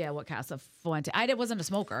no idea what Casa Fuente. I wasn't a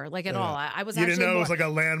smoker, like at all. I was. You didn't know it was like a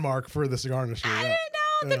landmark for the cigar industry. I didn't know.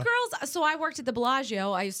 The girls. So I worked at the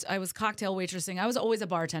Bellagio. I was cocktail waitressing. I was always a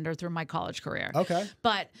bartender through my college career. Okay.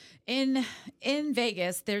 But in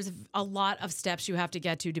Vegas, there's a lot of steps you have to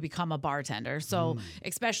get to become a bartender. So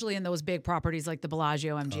especially in those big properties like the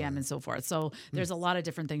Bellagio, MGM, and so forth. So there's a lot of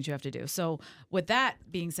different things you have to do. So with that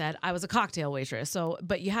being said, I was a cocktail waitress. So,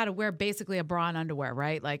 but you had to wear basically a bra and underwear,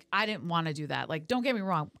 right? Like I didn't want to do that. Like, don't get me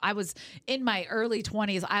wrong. I was in my early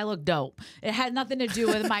 20s. I looked dope. It had nothing to do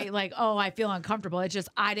with my I feel uncomfortable. It's just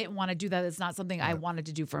I didn't want to do that. It's not something I wanted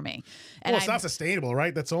to do for me. And it's not sustainable,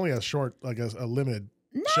 right? That's only a short, like a limited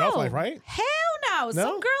shelf life, right? Hell no.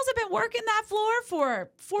 Some girls have been working that floor for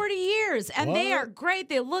 40 years, and they are great.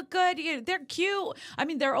 They look good. They're cute. I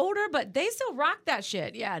mean, they're older, but they still rock that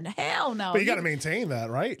shit. Yeah, hell no. But you got to maintain that,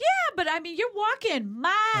 right? Yeah, but I mean, you're walking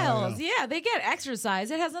miles. Yeah, they get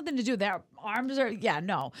exercise. It has nothing to do with their arms are. Yeah,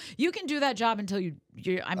 no. You can do that job until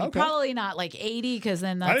you're probably not like 80, because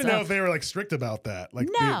then that's. I didn't know if they were like strict about that. Like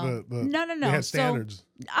no. They had standards.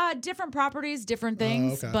 So, different properties, different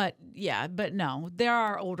things, but no, there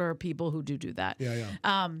are older people who do that.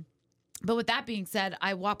 Yeah. But with that being said,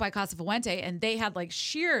 I walked by Casa Fuente and they had like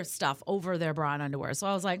sheer stuff over their bra and underwear. So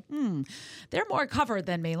I was like, they're more covered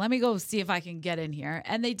than me. Let me go see if I can get in here.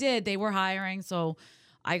 And they did. They were hiring. So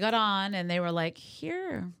I got on and they were like,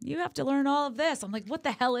 here, you have to learn all of this. I'm like, what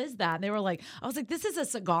the hell is that? And they were like, I was like, this is a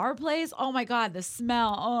cigar place? Oh my God, the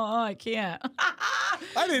smell. Oh, I can't.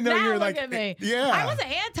 I didn't know you were like, at me. Yeah. I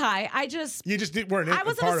wasn't anti. You just weren't. I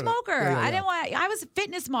wasn't a smoker. Yeah. I didn't want. I was a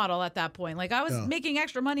fitness model at that point. Like I was making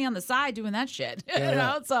extra money on the side doing that shit. You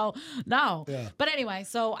know? So no. Yeah. But anyway,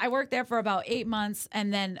 so I worked there for about 8 months,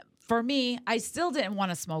 and then for me, I still didn't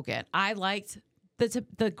want to smoke it. I liked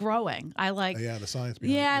the growing. I like the science.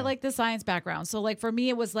 I like the science background. So like for me,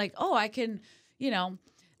 it was like, oh, I can,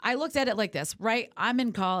 I looked at it like this, right? I'm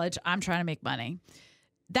in college. I'm trying to make money.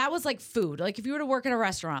 That was like food. Like if you were to work at a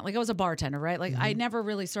restaurant, like I was a bartender, right? Like I never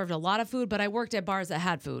really served a lot of food, but I worked at bars that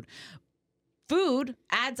had food. Food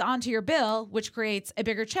adds onto your bill, which creates a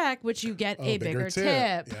bigger check, which you get a bigger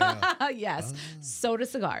tip. Yeah. Yes. So do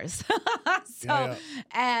cigars.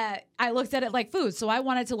 I looked at it like food. So I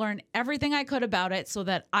wanted to learn everything I could about it so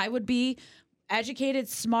that I would be educated,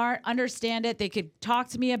 smart, understand it. They could talk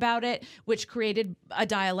to me about it, which created a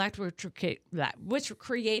dialect, which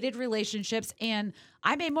created relationships, and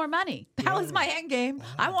I made more money. That was my end game. Wow.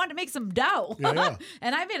 I wanted to make some dough,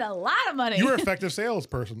 and I made a lot of money. You were an effective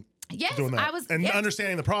salesperson. Yes, doing that. I was. And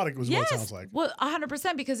understanding the product was what it sounds like. Well,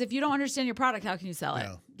 100%, because if you don't understand your product, how can you sell it?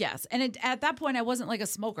 Yeah. Yes. And at that point, I wasn't like a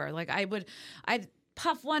smoker. Like I'd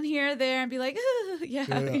puff one here or there and be like,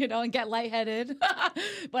 you know, and get lightheaded,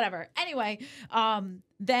 whatever. Anyway,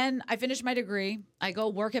 then I finished my degree. I go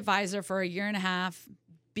work at Pfizer for a year and a half,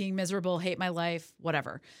 being miserable, hate my life,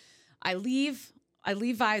 whatever. I leave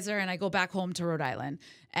Pfizer and I go back home to Rhode Island,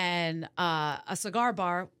 and a cigar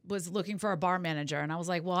bar was looking for a bar manager. And I was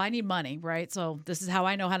like, well, I need money, right? So this is how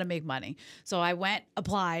I know how to make money. So I went,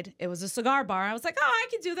 applied. It was a cigar bar. I was like, oh, I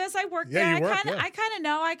can do this. I work there. I kind of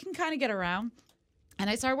know. I can kind of get around. And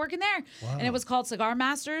I started working there. Wow. And it was called Cigar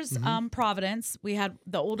Masters, Providence. We had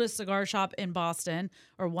the oldest cigar shop in Boston,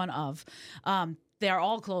 or one of. They're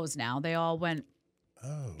all closed now. They all went.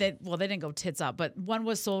 Oh. They didn't go tits up, but one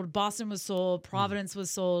was sold. Boston was sold. Providence was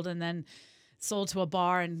sold, and then sold to a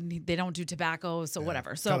bar, and they don't do tobacco, so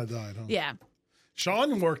whatever. So kind of died, huh? Yeah.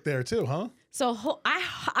 Sean worked there too, huh? So I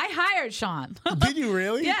hired Sean. Did you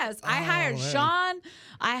really? Yes, I hired Sean.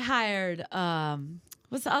 I hired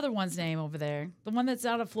what's the other one's name over there? The one that's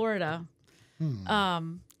out of Florida.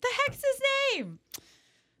 The heck's his name?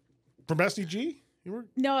 From SDG? You were?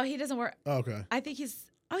 No, he doesn't work. Oh, okay. I think he's.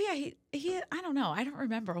 Oh yeah, he. I don't know. I don't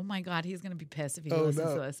remember. Oh my God, he's gonna be pissed if he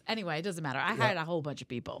listens to this. Anyway, it doesn't matter. I hired a whole bunch of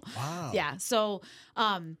people. Wow. Yeah. So,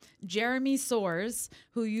 Jeremy Soares,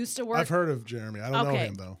 who used to work. I've heard of Jeremy. I don't know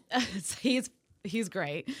him though. He's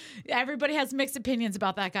great. Everybody has mixed opinions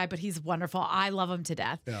about that guy, but he's wonderful. I love him to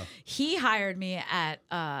death. Yeah. He hired me at.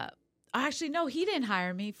 Actually, no, he didn't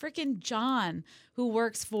hire me. Freaking John, who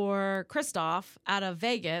works for Christoph out of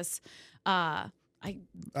Vegas.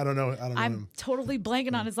 I don't know. I'm him. Totally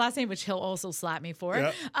blanking on his last name, which he'll also slap me for.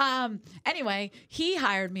 Yep. Anyway, he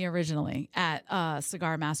hired me originally at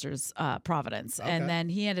Cigar Masters Providence, and then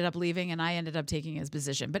he ended up leaving, and I ended up taking his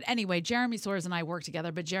position. But anyway, Jeremy Soares and I worked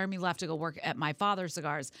together, but Jeremy left to go work at my father's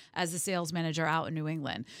cigars as a sales manager out in New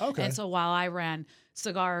England. Okay. And so while I ran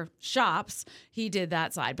cigar shops, he did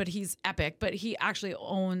that side. But he's epic. But he actually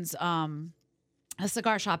owns a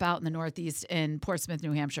cigar shop out in the Northeast in Portsmouth,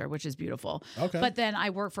 New Hampshire, which is beautiful. Okay. But then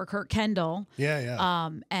I work for Kurt Kendall. Yeah.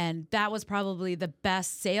 And that was probably the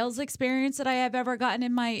best sales experience that I have ever gotten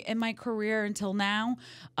in my career until now.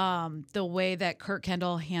 The way that Kurt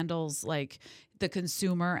Kendall handles like the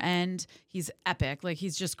consumer end, he's epic. Like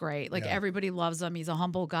he's just great. Like everybody loves him. He's a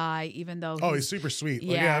humble guy, even though he's super sweet.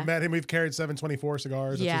 Yeah, I met him. We've carried 724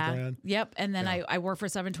 cigars. That's his brand. Yep. And then I work for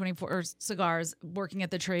 724 Cigars, working at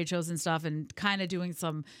the trade shows and stuff, and kind of doing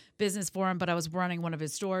some business for him. But I was running one of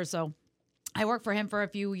his stores, so I worked for him for a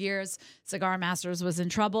few years. Cigar Masters was in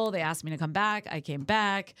trouble. They asked me to come back. I came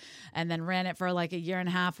back and then ran it for like a year and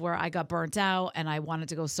a half where I got burnt out and I wanted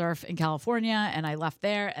to go surf in California, and I left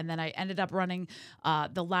there. And then I ended up running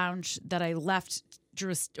the lounge that I left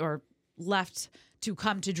to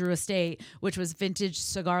come to Drew Estate, which was Vintage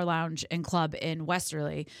Cigar Lounge and Club in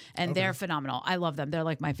Westerly. And they're phenomenal. I love them. They're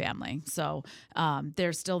like my family. So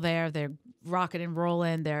they're still there. They're rocking and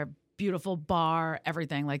rolling. They're beautiful bar,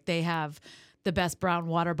 everything. Like they have the best brown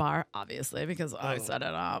water bar, obviously, because I set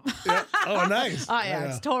it up. Yeah. Oh, nice. Oh yeah,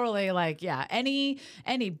 it's totally like any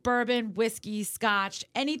bourbon, whiskey, scotch,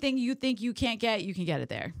 anything you think you can't get, you can get it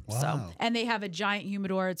there. Wow. So, and they have a giant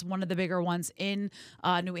humidor. It's one of the bigger ones in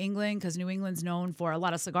New England, because New England's known for a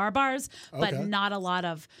lot of cigar bars, but not a lot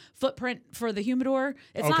of footprint for the humidor.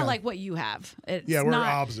 It's not like what you have. It's we're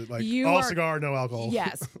opposite. Like all cigar, no alcohol.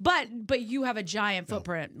 Yes, but you have a giant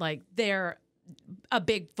footprint. Like they're a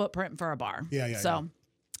big footprint for a bar.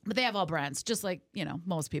 But they have all brands, just like,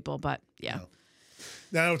 most people, but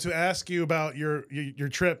Now to ask you about your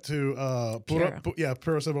trip to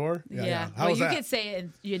Puro Sabor. How was that? You could say it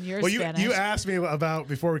in your Spanish. You asked me about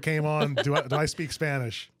before we came on, do I speak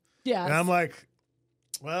Spanish? Yeah. And I'm like,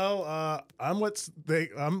 well, I'm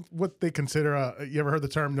what they consider you ever heard the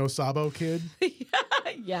term no sabo kid?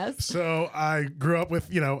 Yes. So I grew up with,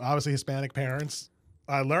 obviously Hispanic parents.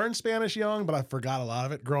 I learned Spanish young, but I forgot a lot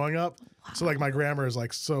of it growing up. Wow. So like my grammar is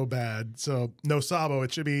like so bad. So no sabo,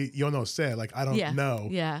 it should be yo no sé. Like I don't know.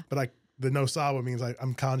 Yeah. But the no sabo means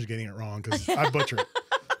I'm conjugating it wrong because I butcher it.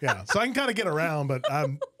 Yeah. So I can kind of get around, but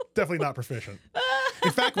I'm definitely not proficient.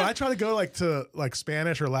 In fact, when I try to go to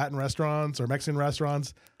Spanish or Latin restaurants or Mexican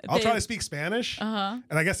restaurants, I'll try to speak Spanish. And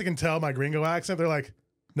I guess they can tell my gringo accent. They're like,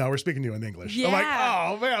 no, we're speaking to you in English. Yeah. I'm like, oh,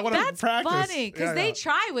 Oh man, I want to That's practice. funny because they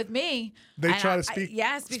try with me. They try to speak.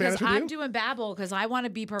 Yes, because Spanish with I'm you? doing Babbel because I want to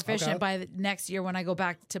be proficient by next year when I go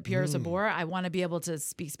back to Puro Sabor. I want to be able to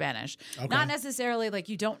speak Spanish. Not necessarily like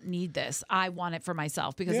you don't need this. I want it for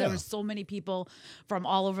myself because there were so many people from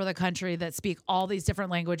all over the country that speak all these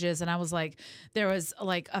different languages, and I was like, there was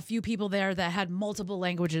like a few people there that had multiple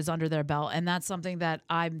languages under their belt, and that's something that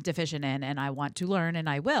I'm deficient in, and I want to learn, and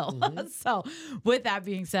I will. So, with that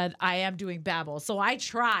being said, I am doing Babbel, so I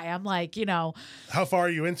try. I'm like, How far are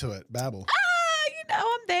you into it, Babbel?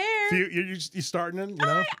 I'm there. You starting in, you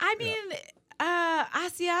know? I mean,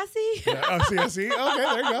 asi. I see. Okay,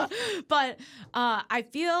 there you go. But I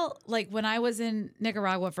feel like when I was in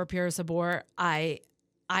Nicaragua for Puro Sabor, I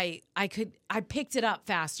picked it up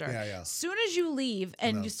faster. Yeah. As soon as you leave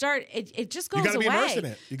and you start, it just goes You gotta away. be immersed in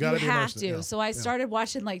it. You gotta be have immersed to. in it. So I started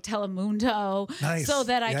watching like Telemundo, Nice. so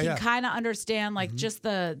that I Yeah, can yeah. kind of understand like just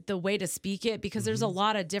the way to speak it, because there's a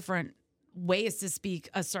lot of different ways to speak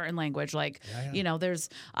a certain language. Like,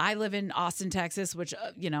 I live in Austin, Texas, which,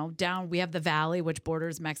 down we have the Valley, which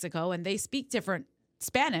borders Mexico, and they speak different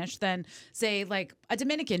Spanish than say like a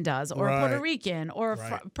Dominican does, or a Puerto Rican, or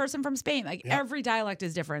a person from Spain. Like every dialect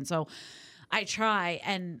is different. So I try,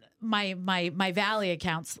 and my Valley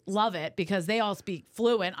accounts love it because they all speak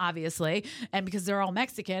fluent, obviously, and because they're all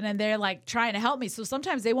Mexican, and they're like trying to help me. So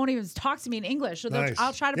sometimes they won't even talk to me in English. So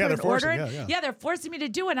I'll try to put an order in. Yeah, they're forcing me to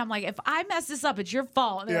do it. And I'm like, if I mess this up, it's your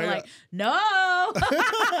fault. And they're like, no.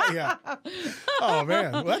 Yeah. Oh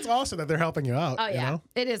man, well, that's awesome that they're helping you out. Oh yeah, you know?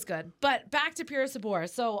 It is good. But back to Puro Sabor.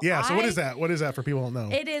 So So what is that? What is that for people who don't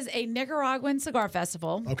know? It is a Nicaraguan cigar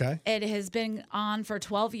festival. Okay. It has been on for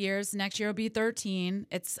 12 years. Next year will be 13.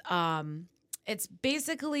 It's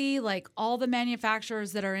basically like all the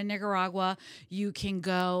manufacturers that are in Nicaragua, you can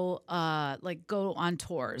go go on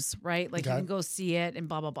tours, right? Like you can go see it and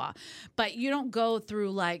blah, blah, blah. But you don't go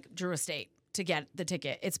through like Drew Estate to get the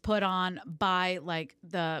ticket. It's put on by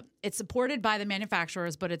it's supported by the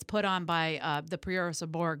manufacturers, but it's put on by the Puro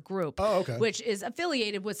Sabor group, which is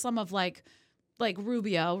affiliated with some of like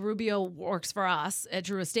Rubio. Rubio works for us at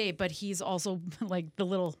Drew Estate, but he's also like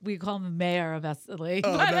we call him the mayor of Esteli.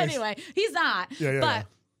 Oh, but nice. Anyway, he's not. But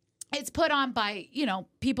it's put on by,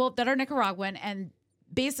 people that are Nicaraguan, and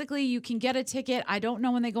basically you can get a ticket. I don't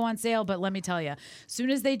know when they go on sale, but let me tell you, as soon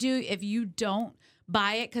as they do, if you don't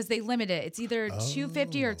buy it, because they limit it, it's either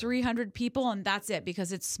 250 or 300 people, and that's it,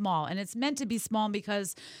 because it's small, and it's meant to be small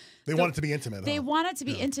because they want it to be intimate. They want it to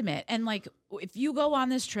be intimate. And like, if you go on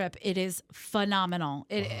this trip, it is phenomenal.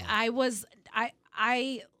 I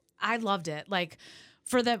loved it. Like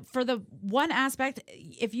for the one aspect,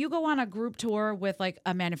 if you go on a group tour with like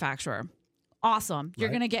a manufacturer, awesome. You're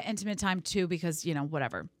going to get intimate time too, because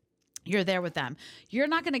whatever. You're there with them. You're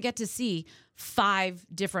not going to get to see 5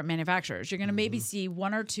 different manufacturers. You're going to maybe see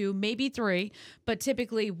 1 or 2, maybe 3, but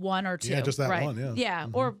typically 1 or 2. Yeah, just that one. Yeah.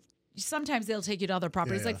 Or sometimes they'll take you to other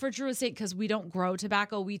properties. Like for Drew Estate, because we don't grow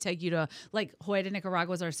tobacco, we take you to like Hoya de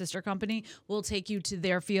Nicaragua is our sister company. We'll take you to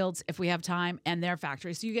their fields if we have time, and their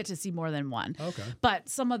factory. So you get to see more than one. Okay. But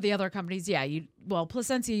some of the other companies,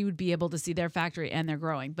 Placencia, you would be able to see their factory and they're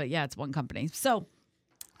growing. But it's one company. So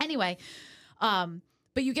anyway,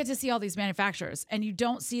 but you get to see all these manufacturers, and you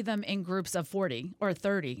don't see them in groups of 40 or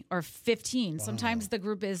 30 or 15. Wow. Sometimes the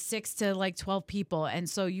group is 6 to like 12 people. And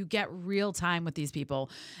so you get real time with these people,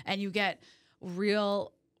 and you get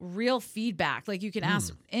real feedback. Like you can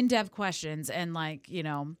ask in-depth questions, and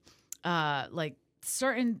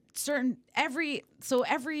certain every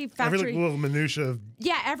factory, every little minutia.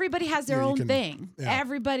 Everybody has their own thing. Yeah.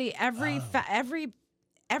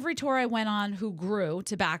 Every tour I went on who grew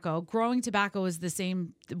tobacco, growing tobacco is the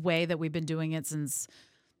same way that we've been doing it since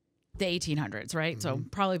the 1800s, right? So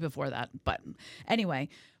probably before that. But anyway,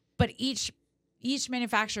 each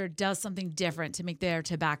manufacturer does something different to make their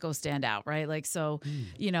tobacco stand out, right? Like, so,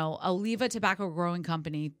 Oliva Tobacco Growing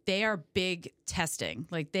Company, they are big testing.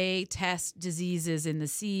 Like they test diseases in the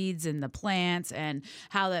seeds and the plants and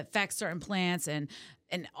how that affects certain plants and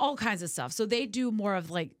all kinds of stuff. So they do more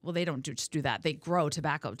of they don't just do that. They grow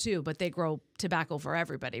tobacco too, but they grow tobacco for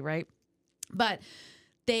everybody, right? But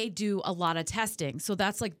they do a lot of testing. So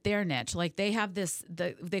that's like their niche. Like they have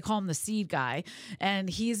they call him the seed guy, and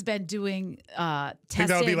he's been doing testing. I think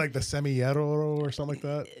that would be like the semillero or something like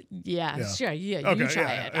that. Yeah. Sure. Yeah, Okay, you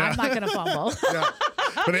try it. I'm not going to fumble.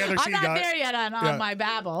 But the other I'm seed not guy, there yet on my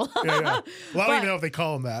babble. Well, I don't even know if they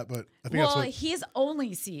call him that, but I think that's what. He's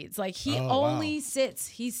only seeds. Like he Oh, only wow. sits.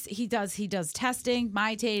 He does testing,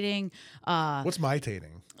 mitating. What's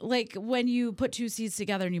mitating? Like when you put two seeds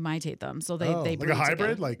together and you mitate them, so they Like breed a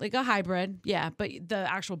hybrid, together. Like a hybrid. Yeah, but the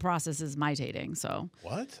actual process is mitating. So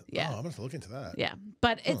What? Yeah. Oh, I'm gonna have to look into that. yeah,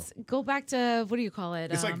 but it's go back to what do you call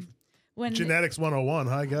it? It's like when Genetics 101,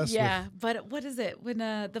 huh, I guess. yeah, but what is it when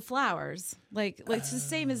the flowers like it's the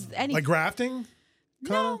same as any Like grafting.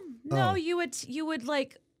 no kinda? Oh. you would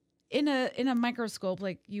like in a microscope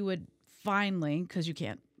like you would finely because you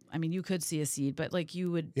can't. I mean, you could see a seed, but like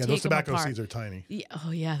you would Yeah, take those them tobacco apart. seeds are tiny. Yeah,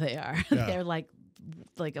 oh yeah, they are. Yeah. They're like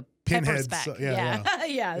a Pinheads, pepper speck. yeah.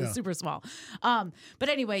 Yeah, super small. But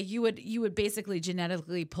anyway, you would basically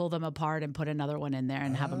genetically pull them apart and put another one in there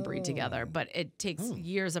and have them breed together. But it takes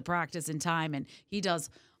years of practice and time, and he does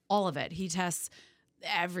all of it. He tests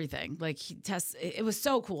everything. Like he tests. It was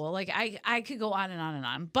so cool. Like I could go on and on and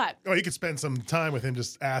on. But Oh, you could spend some time with him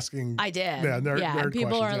just asking. I did. Yeah, nerd and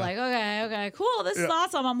people questions, are yeah. like, okay, cool. This is Yeah.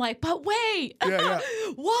 awesome. I'm like, but wait, Yeah.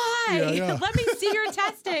 why? Yeah. Let me see your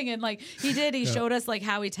testing. And like he did, he showed us like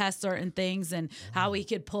how he tests certain things and how he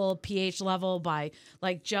could pull pH level by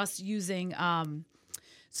like just using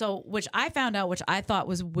so, which I found out, which I thought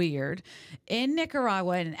was weird. In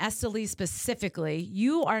Nicaragua and in Esteli specifically,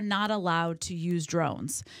 you are not allowed to use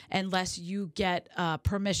drones unless you get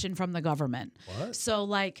permission from the government. What? So,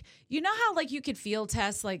 like, you know how, like, you could field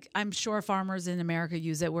test? Like, I'm sure farmers in America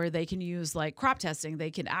use it where they can use, like, crop testing. They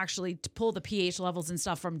can actually pull the pH levels and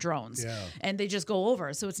stuff from drones. Yeah. And they just go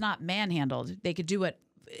over. So, it's not manhandled. They could do it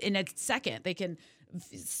in a second. They can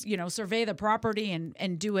survey the property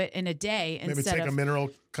and do it in a day Maybe instead take of a mineral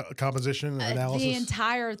composition analysis. the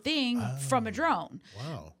entire thing from a drone.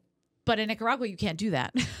 Wow. But in Nicaragua, you can't do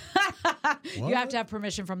that. You have to have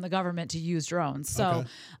permission from the government to use drones. So,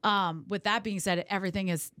 with that being said, everything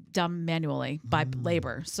is done manually by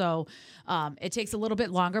labor. So, it takes a little bit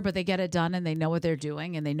longer, but they get it done and they know what they're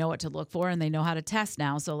doing and they know what to look for and they know how to test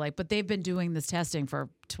now. So, like, but they've been doing this testing for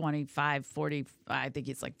 25, 40, I think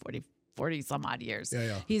it's like 40 some odd years.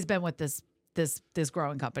 Yeah. He's been with this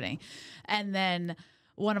growing company. And then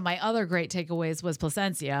one of my other great takeaways was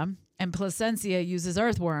Placencia. And Placencia uses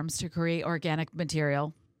earthworms to create organic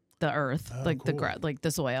material, the earth, cool. like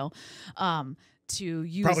the soil, to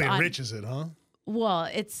use. Probably enriches it, huh? Well,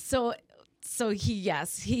 it's so he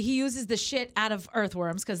uses the shit out of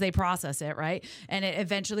earthworms because they process it, right? And it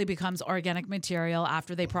eventually becomes organic material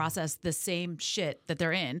after they process the same shit that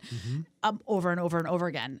they're in over and over and over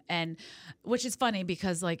again. And which is funny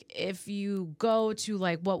because like if you go to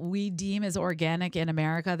like what we deem as organic in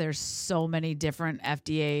America, there's so many different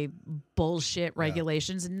FDA bullshit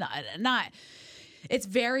regulations. Not it's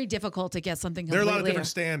very difficult to get something There are a completely. lot of different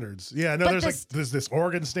standards. Yeah, no, But there's this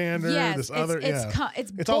Oregon standard, Yes, this other,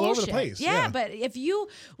 it's all over the bullshit. place. Yeah, but if we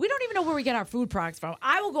don't even know where we get our food products from.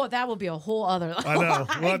 I will go. That will be a whole other. I know.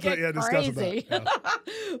 We'll have get to discuss crazy.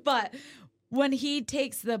 that. But when he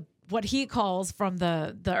takes what he calls from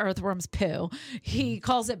the earthworm's poo, he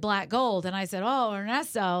calls it black gold. And I said, oh,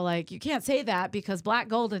 Ernesto, like you can't say that because black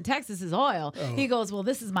gold in Texas is oil. Oh. He goes, well,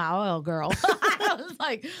 this is my oil, girl. I was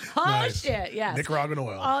like, oh Nice. shit, yes. Nicaraguan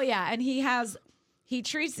oil. Oh yeah, and he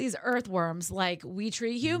treats these earthworms like we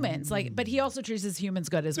treat humans, but he also treats his humans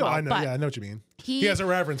good as well. I know. But I know what you mean. he has a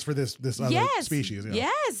reverence for this other species. Yeah.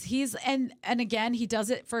 Yes, he's and again he does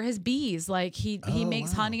it for his bees. Like he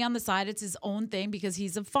makes honey on the side. It's his own thing because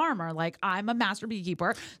he's a farmer. Like I'm a master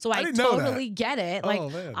beekeeper, so I didn't know totally that. get it. Like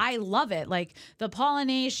man. I love it. Like the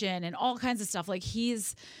pollination and all kinds of stuff. Like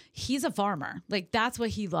he's a farmer. Like that's what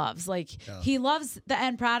he loves. Like he loves the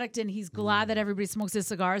end product and he's glad that everybody smokes his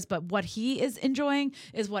cigars. But what he is enjoying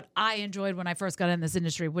is what I enjoyed when I first got in this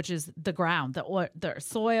industry, which is the ground, the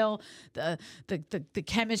soil, the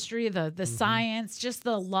chemistry, the science, just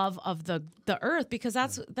the love of the earth, because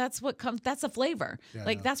that's what comes. That's a flavor.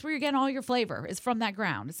 That's where you're getting all your flavor is from that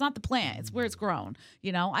ground. It's not the plant. It's where it's grown.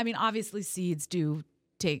 I mean, obviously seeds do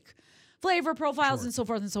take flavor profiles and so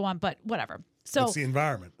forth and so on, but whatever. So It's the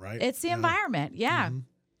environment, right? It's the environment. Yeah.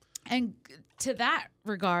 And to that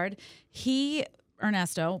regard,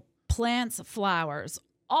 Ernesto plants flowers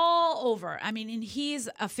all over. I mean, and he's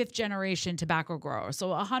a 5th generation tobacco grower. So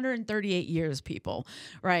 138 years, people,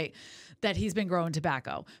 right, that he's been growing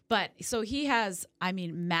tobacco. But so he has, I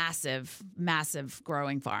mean, massive, massive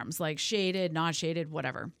growing farms, like shaded, not shaded,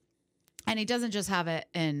 whatever. And he doesn't just have it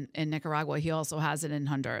in Nicaragua. He also has it in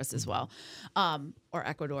Honduras as well, or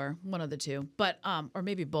Ecuador, one of the two, but or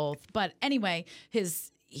maybe both. But anyway,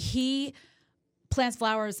 he plants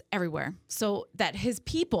flowers everywhere so that his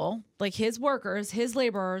people, Like his workers, his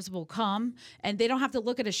laborers will come and they don't have to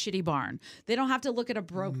look at a shitty barn. They don't have to look at a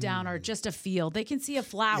broke down or just a field. They can see a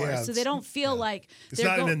flower. So they don't feel like it's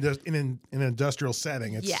not in an industrial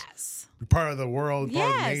setting. It's part of the world,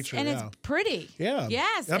 part of nature. And it's pretty. Yeah.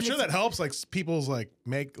 Yes. And I'm sure that helps like people's like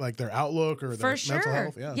make like their outlook or their mental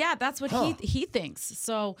health. Yeah, that's what he thinks.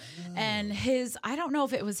 So and I don't know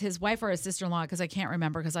if it was his wife or his sister-in-law because I can't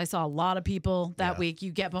remember because I saw a lot of people that week.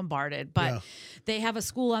 You get bombarded. But they have a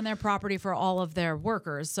school on their property for all of their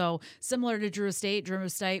workers. So similar to Drew Estate,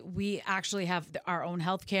 we actually have our own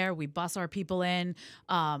health care. We bus our people in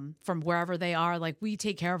from wherever they are. Like we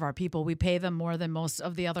take care of our people. We pay them more than most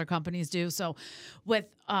of the other companies do. So with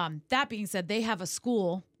that being said, they have a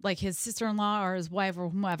school, like his sister-in-law or his wife or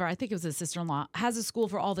whomever, I think it was his sister-in-law, has a school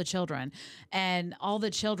for all the children. And all the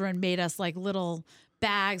children made us like little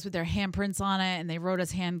bags with their handprints on it and they wrote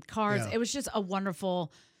us hand cards. It was just a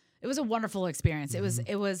wonderful experience.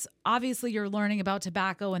 It was obviously you're learning about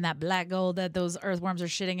tobacco and that black gold that those earthworms are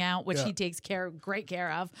shitting out, which he takes great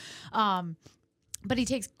care of. But he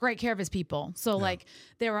takes great care of his people. So like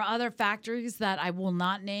there were other factories that I will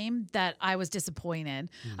not name that I was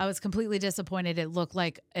disappointed. I was completely disappointed. It looked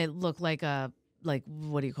like a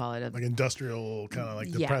what do you call it? Like industrial kind of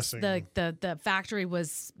like depressing. The factory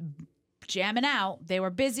was jamming out. They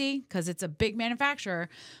were busy because it's a big manufacturer,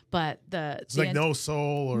 but it's like no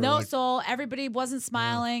soul or soul. Everybody wasn't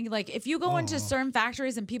smiling. Like if you go into certain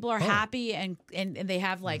factories and people are happy and they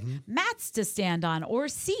have like mats to stand on or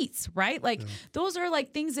seats, right? Like those are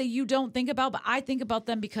like things that you don't think about, but I think about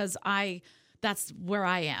them because that's where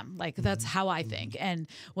I am. Like that's how I think. And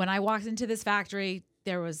when I walked into this factory,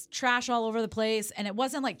 there was trash all over the place, and it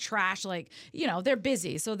wasn't like trash, like, they're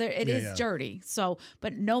busy, so it is dirty. So,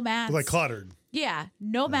 but no mats. Like cluttered. Yeah,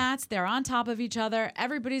 no mats. They're on top of each other.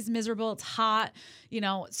 Everybody's miserable. It's hot,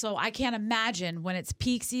 so I can't imagine when it's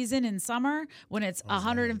peak season in summer, when it's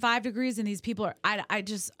 105 degrees and these people are,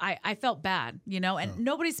 I felt bad, and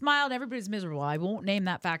nobody smiled. Everybody's miserable. I won't name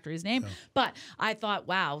that factory's name, but I thought,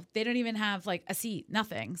 wow, they don't even have like a seat,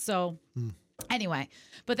 nothing. So anyway,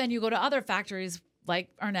 but then you go to other factories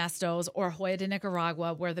like Ernesto's or Hoya de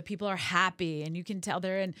Nicaragua, where the people are happy and you can tell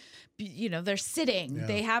they're in, they're sitting. Yeah.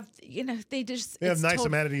 They have, they have nice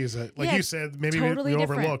amenities that, like you said, maybe we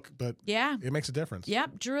overlook, but it makes a difference.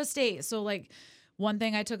 Yep. Drew Estate. So like one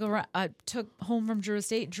thing I took home from Drew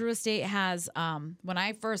Estate has, when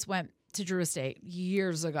I first went to Drew Estate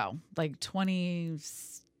years ago, like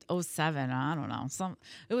 2007, I don't know.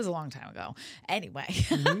 It was a long time ago. Anyway,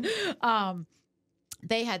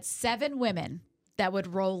 they had 7 women that would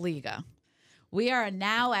roll Liga. We are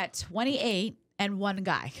now at 28 and 1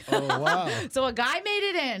 guy. Oh, wow. So a guy made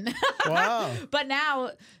it in. Wow. But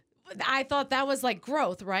now I thought that was like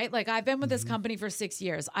growth, right? Like I've been with this company for 6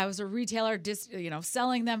 years. I was a retailer,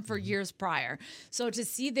 selling them for years prior. So to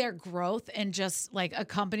see their growth and just like a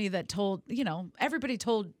company that told, everybody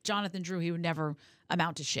told Jonathan Drew he would never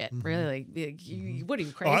amount to shit. Really? What are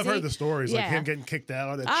you, crazy? Oh, I've heard the stories, like him getting kicked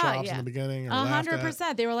out at shops in the beginning.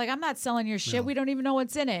 100%. They were like, I'm not selling your shit. We don't even know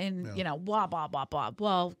what's in it. And, blah, blah, blah, blah.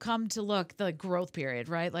 Well, come to look, the growth period,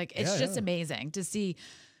 right? Like, it's just amazing to see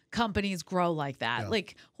companies grow like that.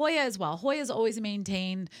 Like Hoya as well. Hoya's always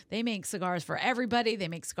maintained. They make cigars for everybody. They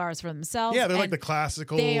make cigars for themselves. Yeah, they're like the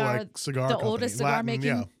classical like cigar the company. Oldest cigar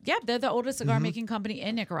making. Yeah, they're the oldest cigar making company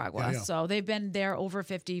in Nicaragua. So they've been there over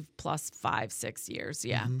 50 plus 5-6 years.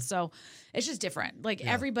 Yeah. So it's just different. Like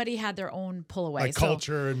everybody had their own pull away. Like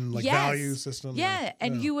culture and like value system. Yeah.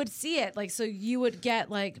 And you would see it. Like, so you would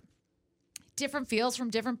get like different feels from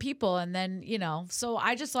different people. And then, so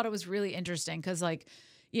I just thought it was really interesting because like,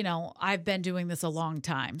 I've been doing this a long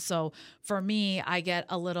time. So for me, I get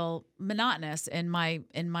a little monotonous in my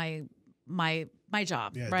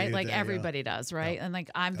job, right? Like everybody does, right? And like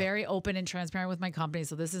I'm very open and transparent with my company,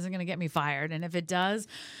 so this isn't going to get me fired. And if it does,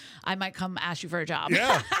 I might come ask you for a job.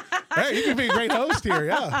 Yeah. Hey, you can be a great host here.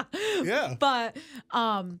 Yeah. Yeah. But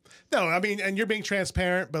no, I mean, and you're being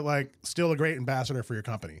transparent, but like still a great ambassador for your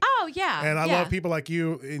company. Oh yeah. And I love people like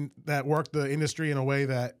you that work the industry in a way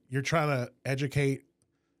that you're trying to educate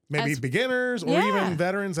maybe beginners or even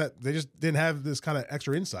veterans that they just didn't have this kind of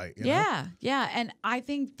extra insight. You know? Yeah. And I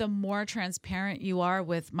think the more transparent you are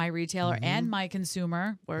with my retailer and my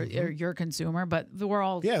consumer, or your consumer, but we're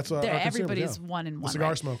all, everybody's one in one. The cigar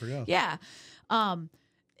right? smoker, Yeah.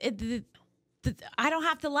 I don't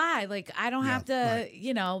have to lie. Like I don't have to,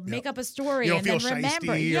 make up a story you don't and feel then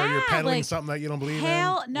remember. Or you're peddling something that you don't believe in.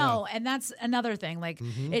 Hell no. And that's another thing. Like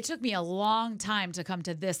it took me a long time to come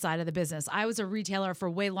to this side of the business. I was a retailer for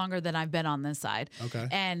way longer than I've been on this side. Okay.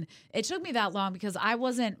 And it took me that long because I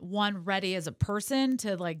wasn't ready as a person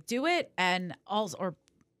to like do it, and also, or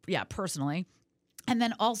personally. And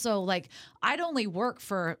then also, like, I'd only work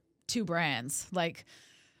for 2 brands. Like,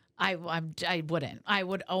 I wouldn't. I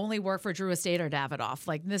would only work for Drew Estate or Davidoff.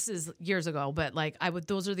 Like, this is years ago, but like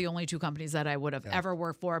those are the only 2 companies that I would have ever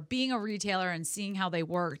worked for. Being a retailer and seeing how they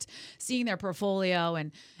worked, seeing their portfolio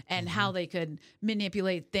and how they could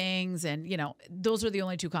manipulate things, and those are the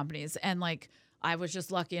only 2 companies. And like, I was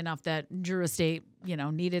just lucky enough that Drew Estate,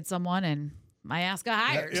 needed someone, and my ass got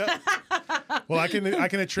hired. Yeah. Well, I can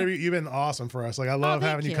attribute, you've been awesome for us. Like, I love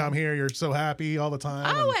having you come here. You're so happy all the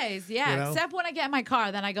time. Always, yeah. Except when I get in my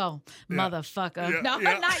car, then I go, motherfucker. Yeah. No,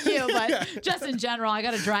 not you, but just in general, I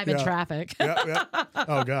got to drive in traffic. Yeah.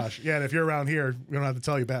 Oh gosh, yeah. And if you're around here, we don't have to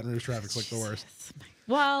tell you Baton Rouge traffic's like the worst.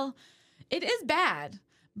 Well, it is bad,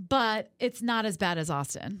 but it's not as bad as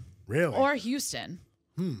Austin. Really? Or Houston.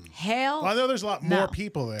 Hell, well, I know there's a lot more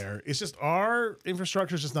people there. It's just our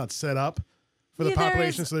infrastructure is just not set up for the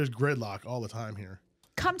population, so there's gridlock all the time here.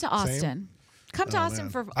 Come to Austin. Same? Come to Austin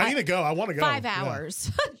for. I need to go. I want to go. 5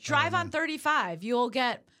 hours. Drive on 35. You'll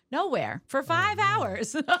get nowhere for 5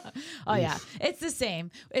 hours. Yeah, it's the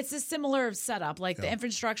same. It's a similar setup. Like the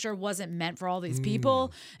infrastructure wasn't meant for all these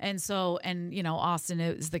people, and so Austin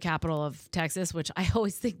is the capital of Texas, which I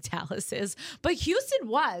always think Dallas is, but Houston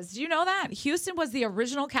was. Do you know that Houston was the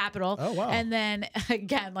original capital? Oh wow! And then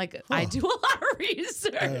again, I do a lot of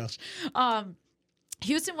research.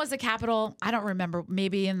 Houston was the capital. I don't remember.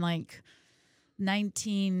 Maybe in like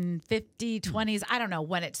 1950, 20s. I don't know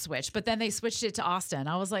when it switched, but then they switched it to Austin.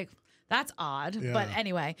 I was like, that's odd. Yeah. But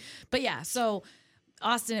anyway, so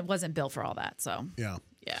Austin, it wasn't built for all that. So yeah.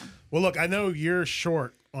 Well, look, I know you're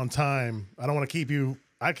short on time. I don't want to keep you.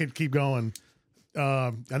 I could keep going.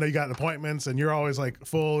 I know you got appointments and you're always like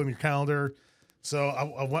full in your calendar. So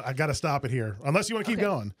I got to stop it here, unless you want to keep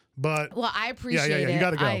going. But I appreciate it. You got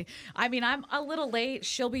to go. I mean, I'm a little late.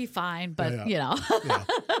 She'll be fine, but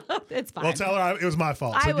it's fine. Well, tell her it was my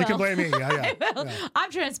fault. So you can blame me. I will.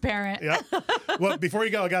 I'm transparent. Yeah. Well, before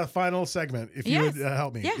you go, I got a final segment. If you would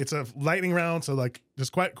help me, it's a lightning round. So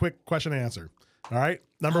just quite quick question and answer. All right.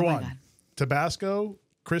 Number 1, Tabasco,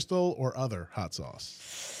 Crystal, or other hot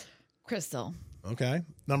sauce. Crystal. Okay.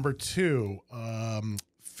 Number 2,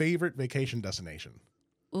 favorite vacation destination.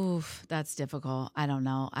 Oof, that's difficult. I don't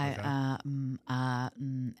know.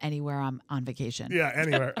 Anywhere I'm on vacation. Yeah,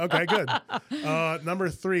 anywhere. Okay, good. Number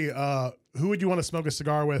 3, who would you want to smoke a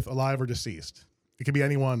cigar with, alive or deceased? It could be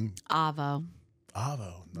anyone. Avo,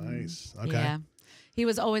 nice. Okay. Yeah, he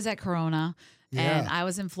was always at Corona. And I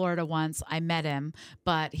was in Florida once. I met him,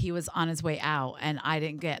 but he was on his way out, and I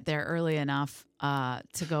didn't get there early enough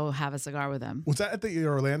to go have a cigar with him. Was that at the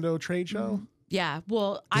Orlando trade show? Mm-hmm. Yeah,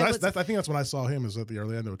 well, I think that's when I saw him, is at the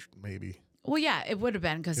Orlando, maybe. Well, yeah, it would have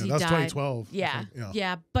been because he died. That was 2012.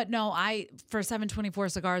 Yeah. But no, for 724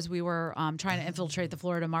 Cigars, we were trying to infiltrate the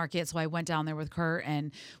Florida market, so I went down there with Kurt,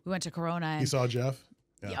 and we went to Corona. And you saw Jeff?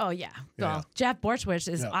 Yeah. Oh, yeah. Well, Jeff Borchwich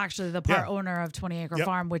is actually the part owner of 20 Acre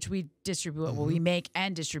Farm, which we distribute. Well, we make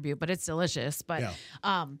and distribute, but it's delicious. But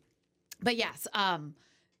yes.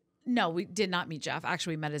 No, we did not meet Jeff.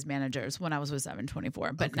 Actually, we met his managers when I was with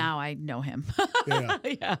 724, but now I know him.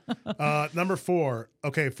 Number 4.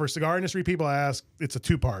 Okay, for cigar industry people, I ask, it's a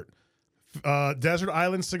 2-part. Desert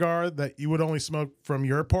Island cigar that you would only smoke from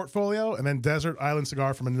your portfolio, and then Desert Island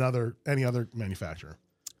cigar from any other manufacturer.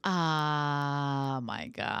 Oh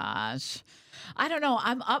my gosh. I don't know.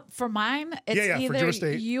 I'm up for mine. It's either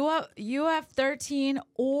UF 13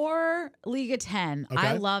 or Liga 10. Okay.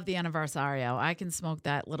 I love the Aniversario. I can smoke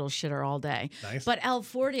that little shitter all day. Nice. But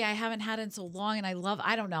L40 I haven't had in so long, and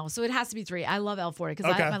I don't know. So it has to be 3. I love L40 because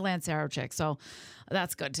I have my Lancero chick. So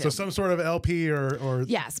that's good too. So some sort of LP or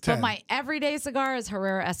yes, 10. but my everyday cigar is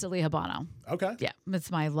Herrera Esteli Habano. Okay. Yeah, it's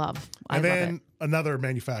my love. And then another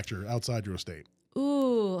manufacturer outside your estate.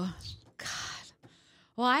 Ooh, God.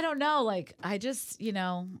 Well, I don't know. Like, I just,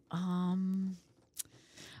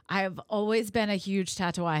 I've always been a huge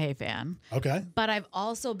Tatuaje fan. Okay. But I've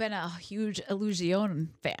also been a huge Illusion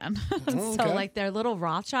fan. So, like, their little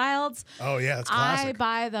Rothschilds. Oh, yeah, it's classic. I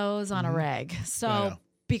buy those on a reg. So,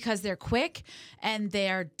 because they're quick and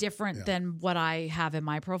they're different than what I have in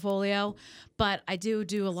my portfolio. But I do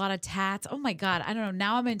a lot of tats. Oh, my God. I don't know.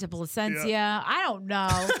 Now I'm into Placencia. Yeah. I don't know.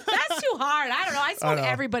 That's too hard. I don't know. I smoke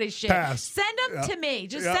everybody's shit. Pass. Send them to me.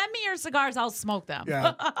 Just send me your cigars. I'll smoke them.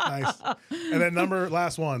 Yeah, nice. And then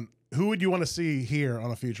last one. Who would you want to see here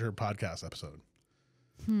on a future podcast episode?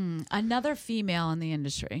 Another female in the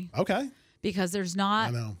industry. Okay. Because there's not.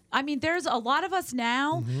 I know. I mean, there's a lot of us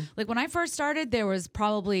now. Like when I first started, there was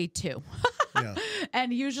probably 2.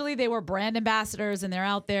 And usually they were brand ambassadors and they're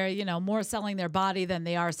out there, more selling their body than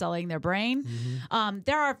they are selling their brain.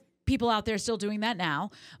 There are people out there still doing that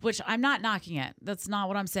now, which I'm not knocking it. That's not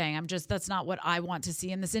what I'm saying. That's not what I want to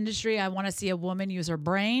see in this industry. I want to see a woman use her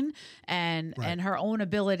brain and her own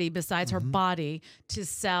ability besides her body to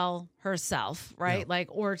sell herself, right? Like,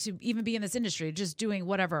 or to even be in this industry, just doing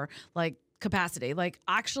whatever, like, capacity. Like,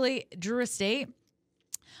 actually, Drew Estate,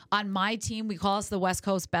 on my team, we call us the West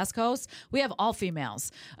Coast Best Coast. We have all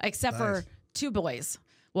females except for 2 boys.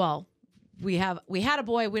 Well, we had a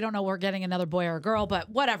boy. We don't know we're getting another boy or a girl, but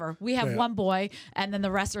whatever. We have 1 boy, and then the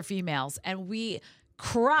rest are females, and we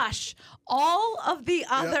crush all of the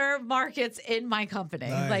other markets in my company.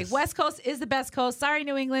 Like, West Coast is the best coast. Sorry,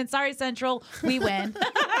 New England. Sorry, Central. We win.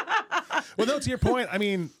 Well, no, to your point, I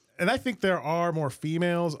mean, and I think there are more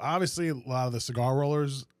females. Obviously, a lot of the cigar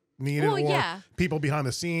rollers need it, or people behind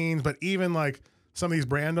the scenes, but even like some of these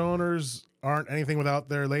brand owners aren't anything without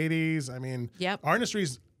their ladies. I mean, our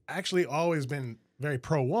industry's actually always been very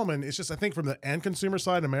pro-woman. It's just, I think from the end consumer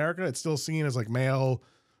side in America, it's still seen as like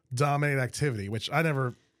male-dominated activity, which I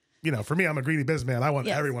never... You know, for me, I'm a greedy businessman. I want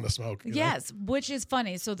everyone to smoke. Yes, which is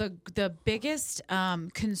funny. So the biggest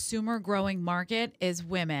consumer growing market is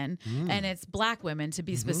women, and it's Black women to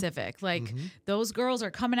be specific. Like those girls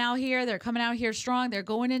are coming out here. They're coming out here strong. They're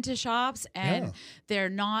going into shops, and they're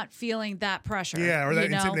not feeling that pressure. Yeah, or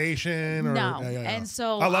that intimidation. Or, no, and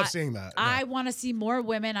so I love seeing that. I want to see more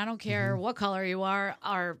women. I don't care what color you are,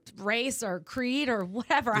 or race, or creed, or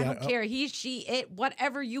whatever. I don't care. He, she, it,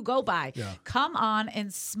 whatever you go by. Come on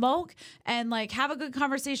and smoke. And like have a good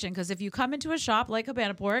conversation, because if you come into a shop like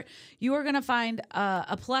Cabana Port, you are going to find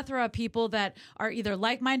a plethora of people that are either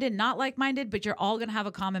like-minded, not like-minded, but you're all going to have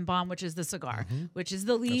a common bond, which is the cigar, which is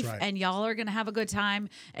the leaf, and y'all are going to have a good time,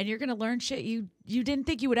 and you're going to learn shit you didn't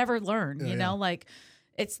think you would ever learn. You know, like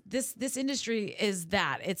it's this industry is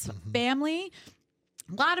that it's family.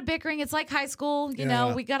 A lot of bickering. It's like high school, you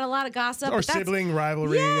know. We got a lot of gossip. Or sibling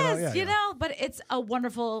rivalry. Yes, you know, but it's a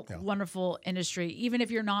wonderful, wonderful industry. Even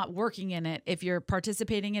if you're not working in it, if you're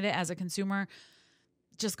participating in it as a consumer,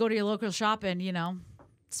 just go to your local shop and, you know,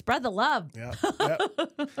 spread the love.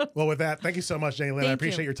 Well, with that, thank you so much, Jennylynn. I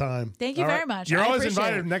appreciate your time. Thank you very much. You're always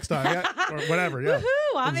invited next time, or whatever. Woohoo,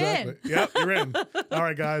 I'm in. Yep, you're in. All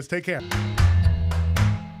right, guys, take care.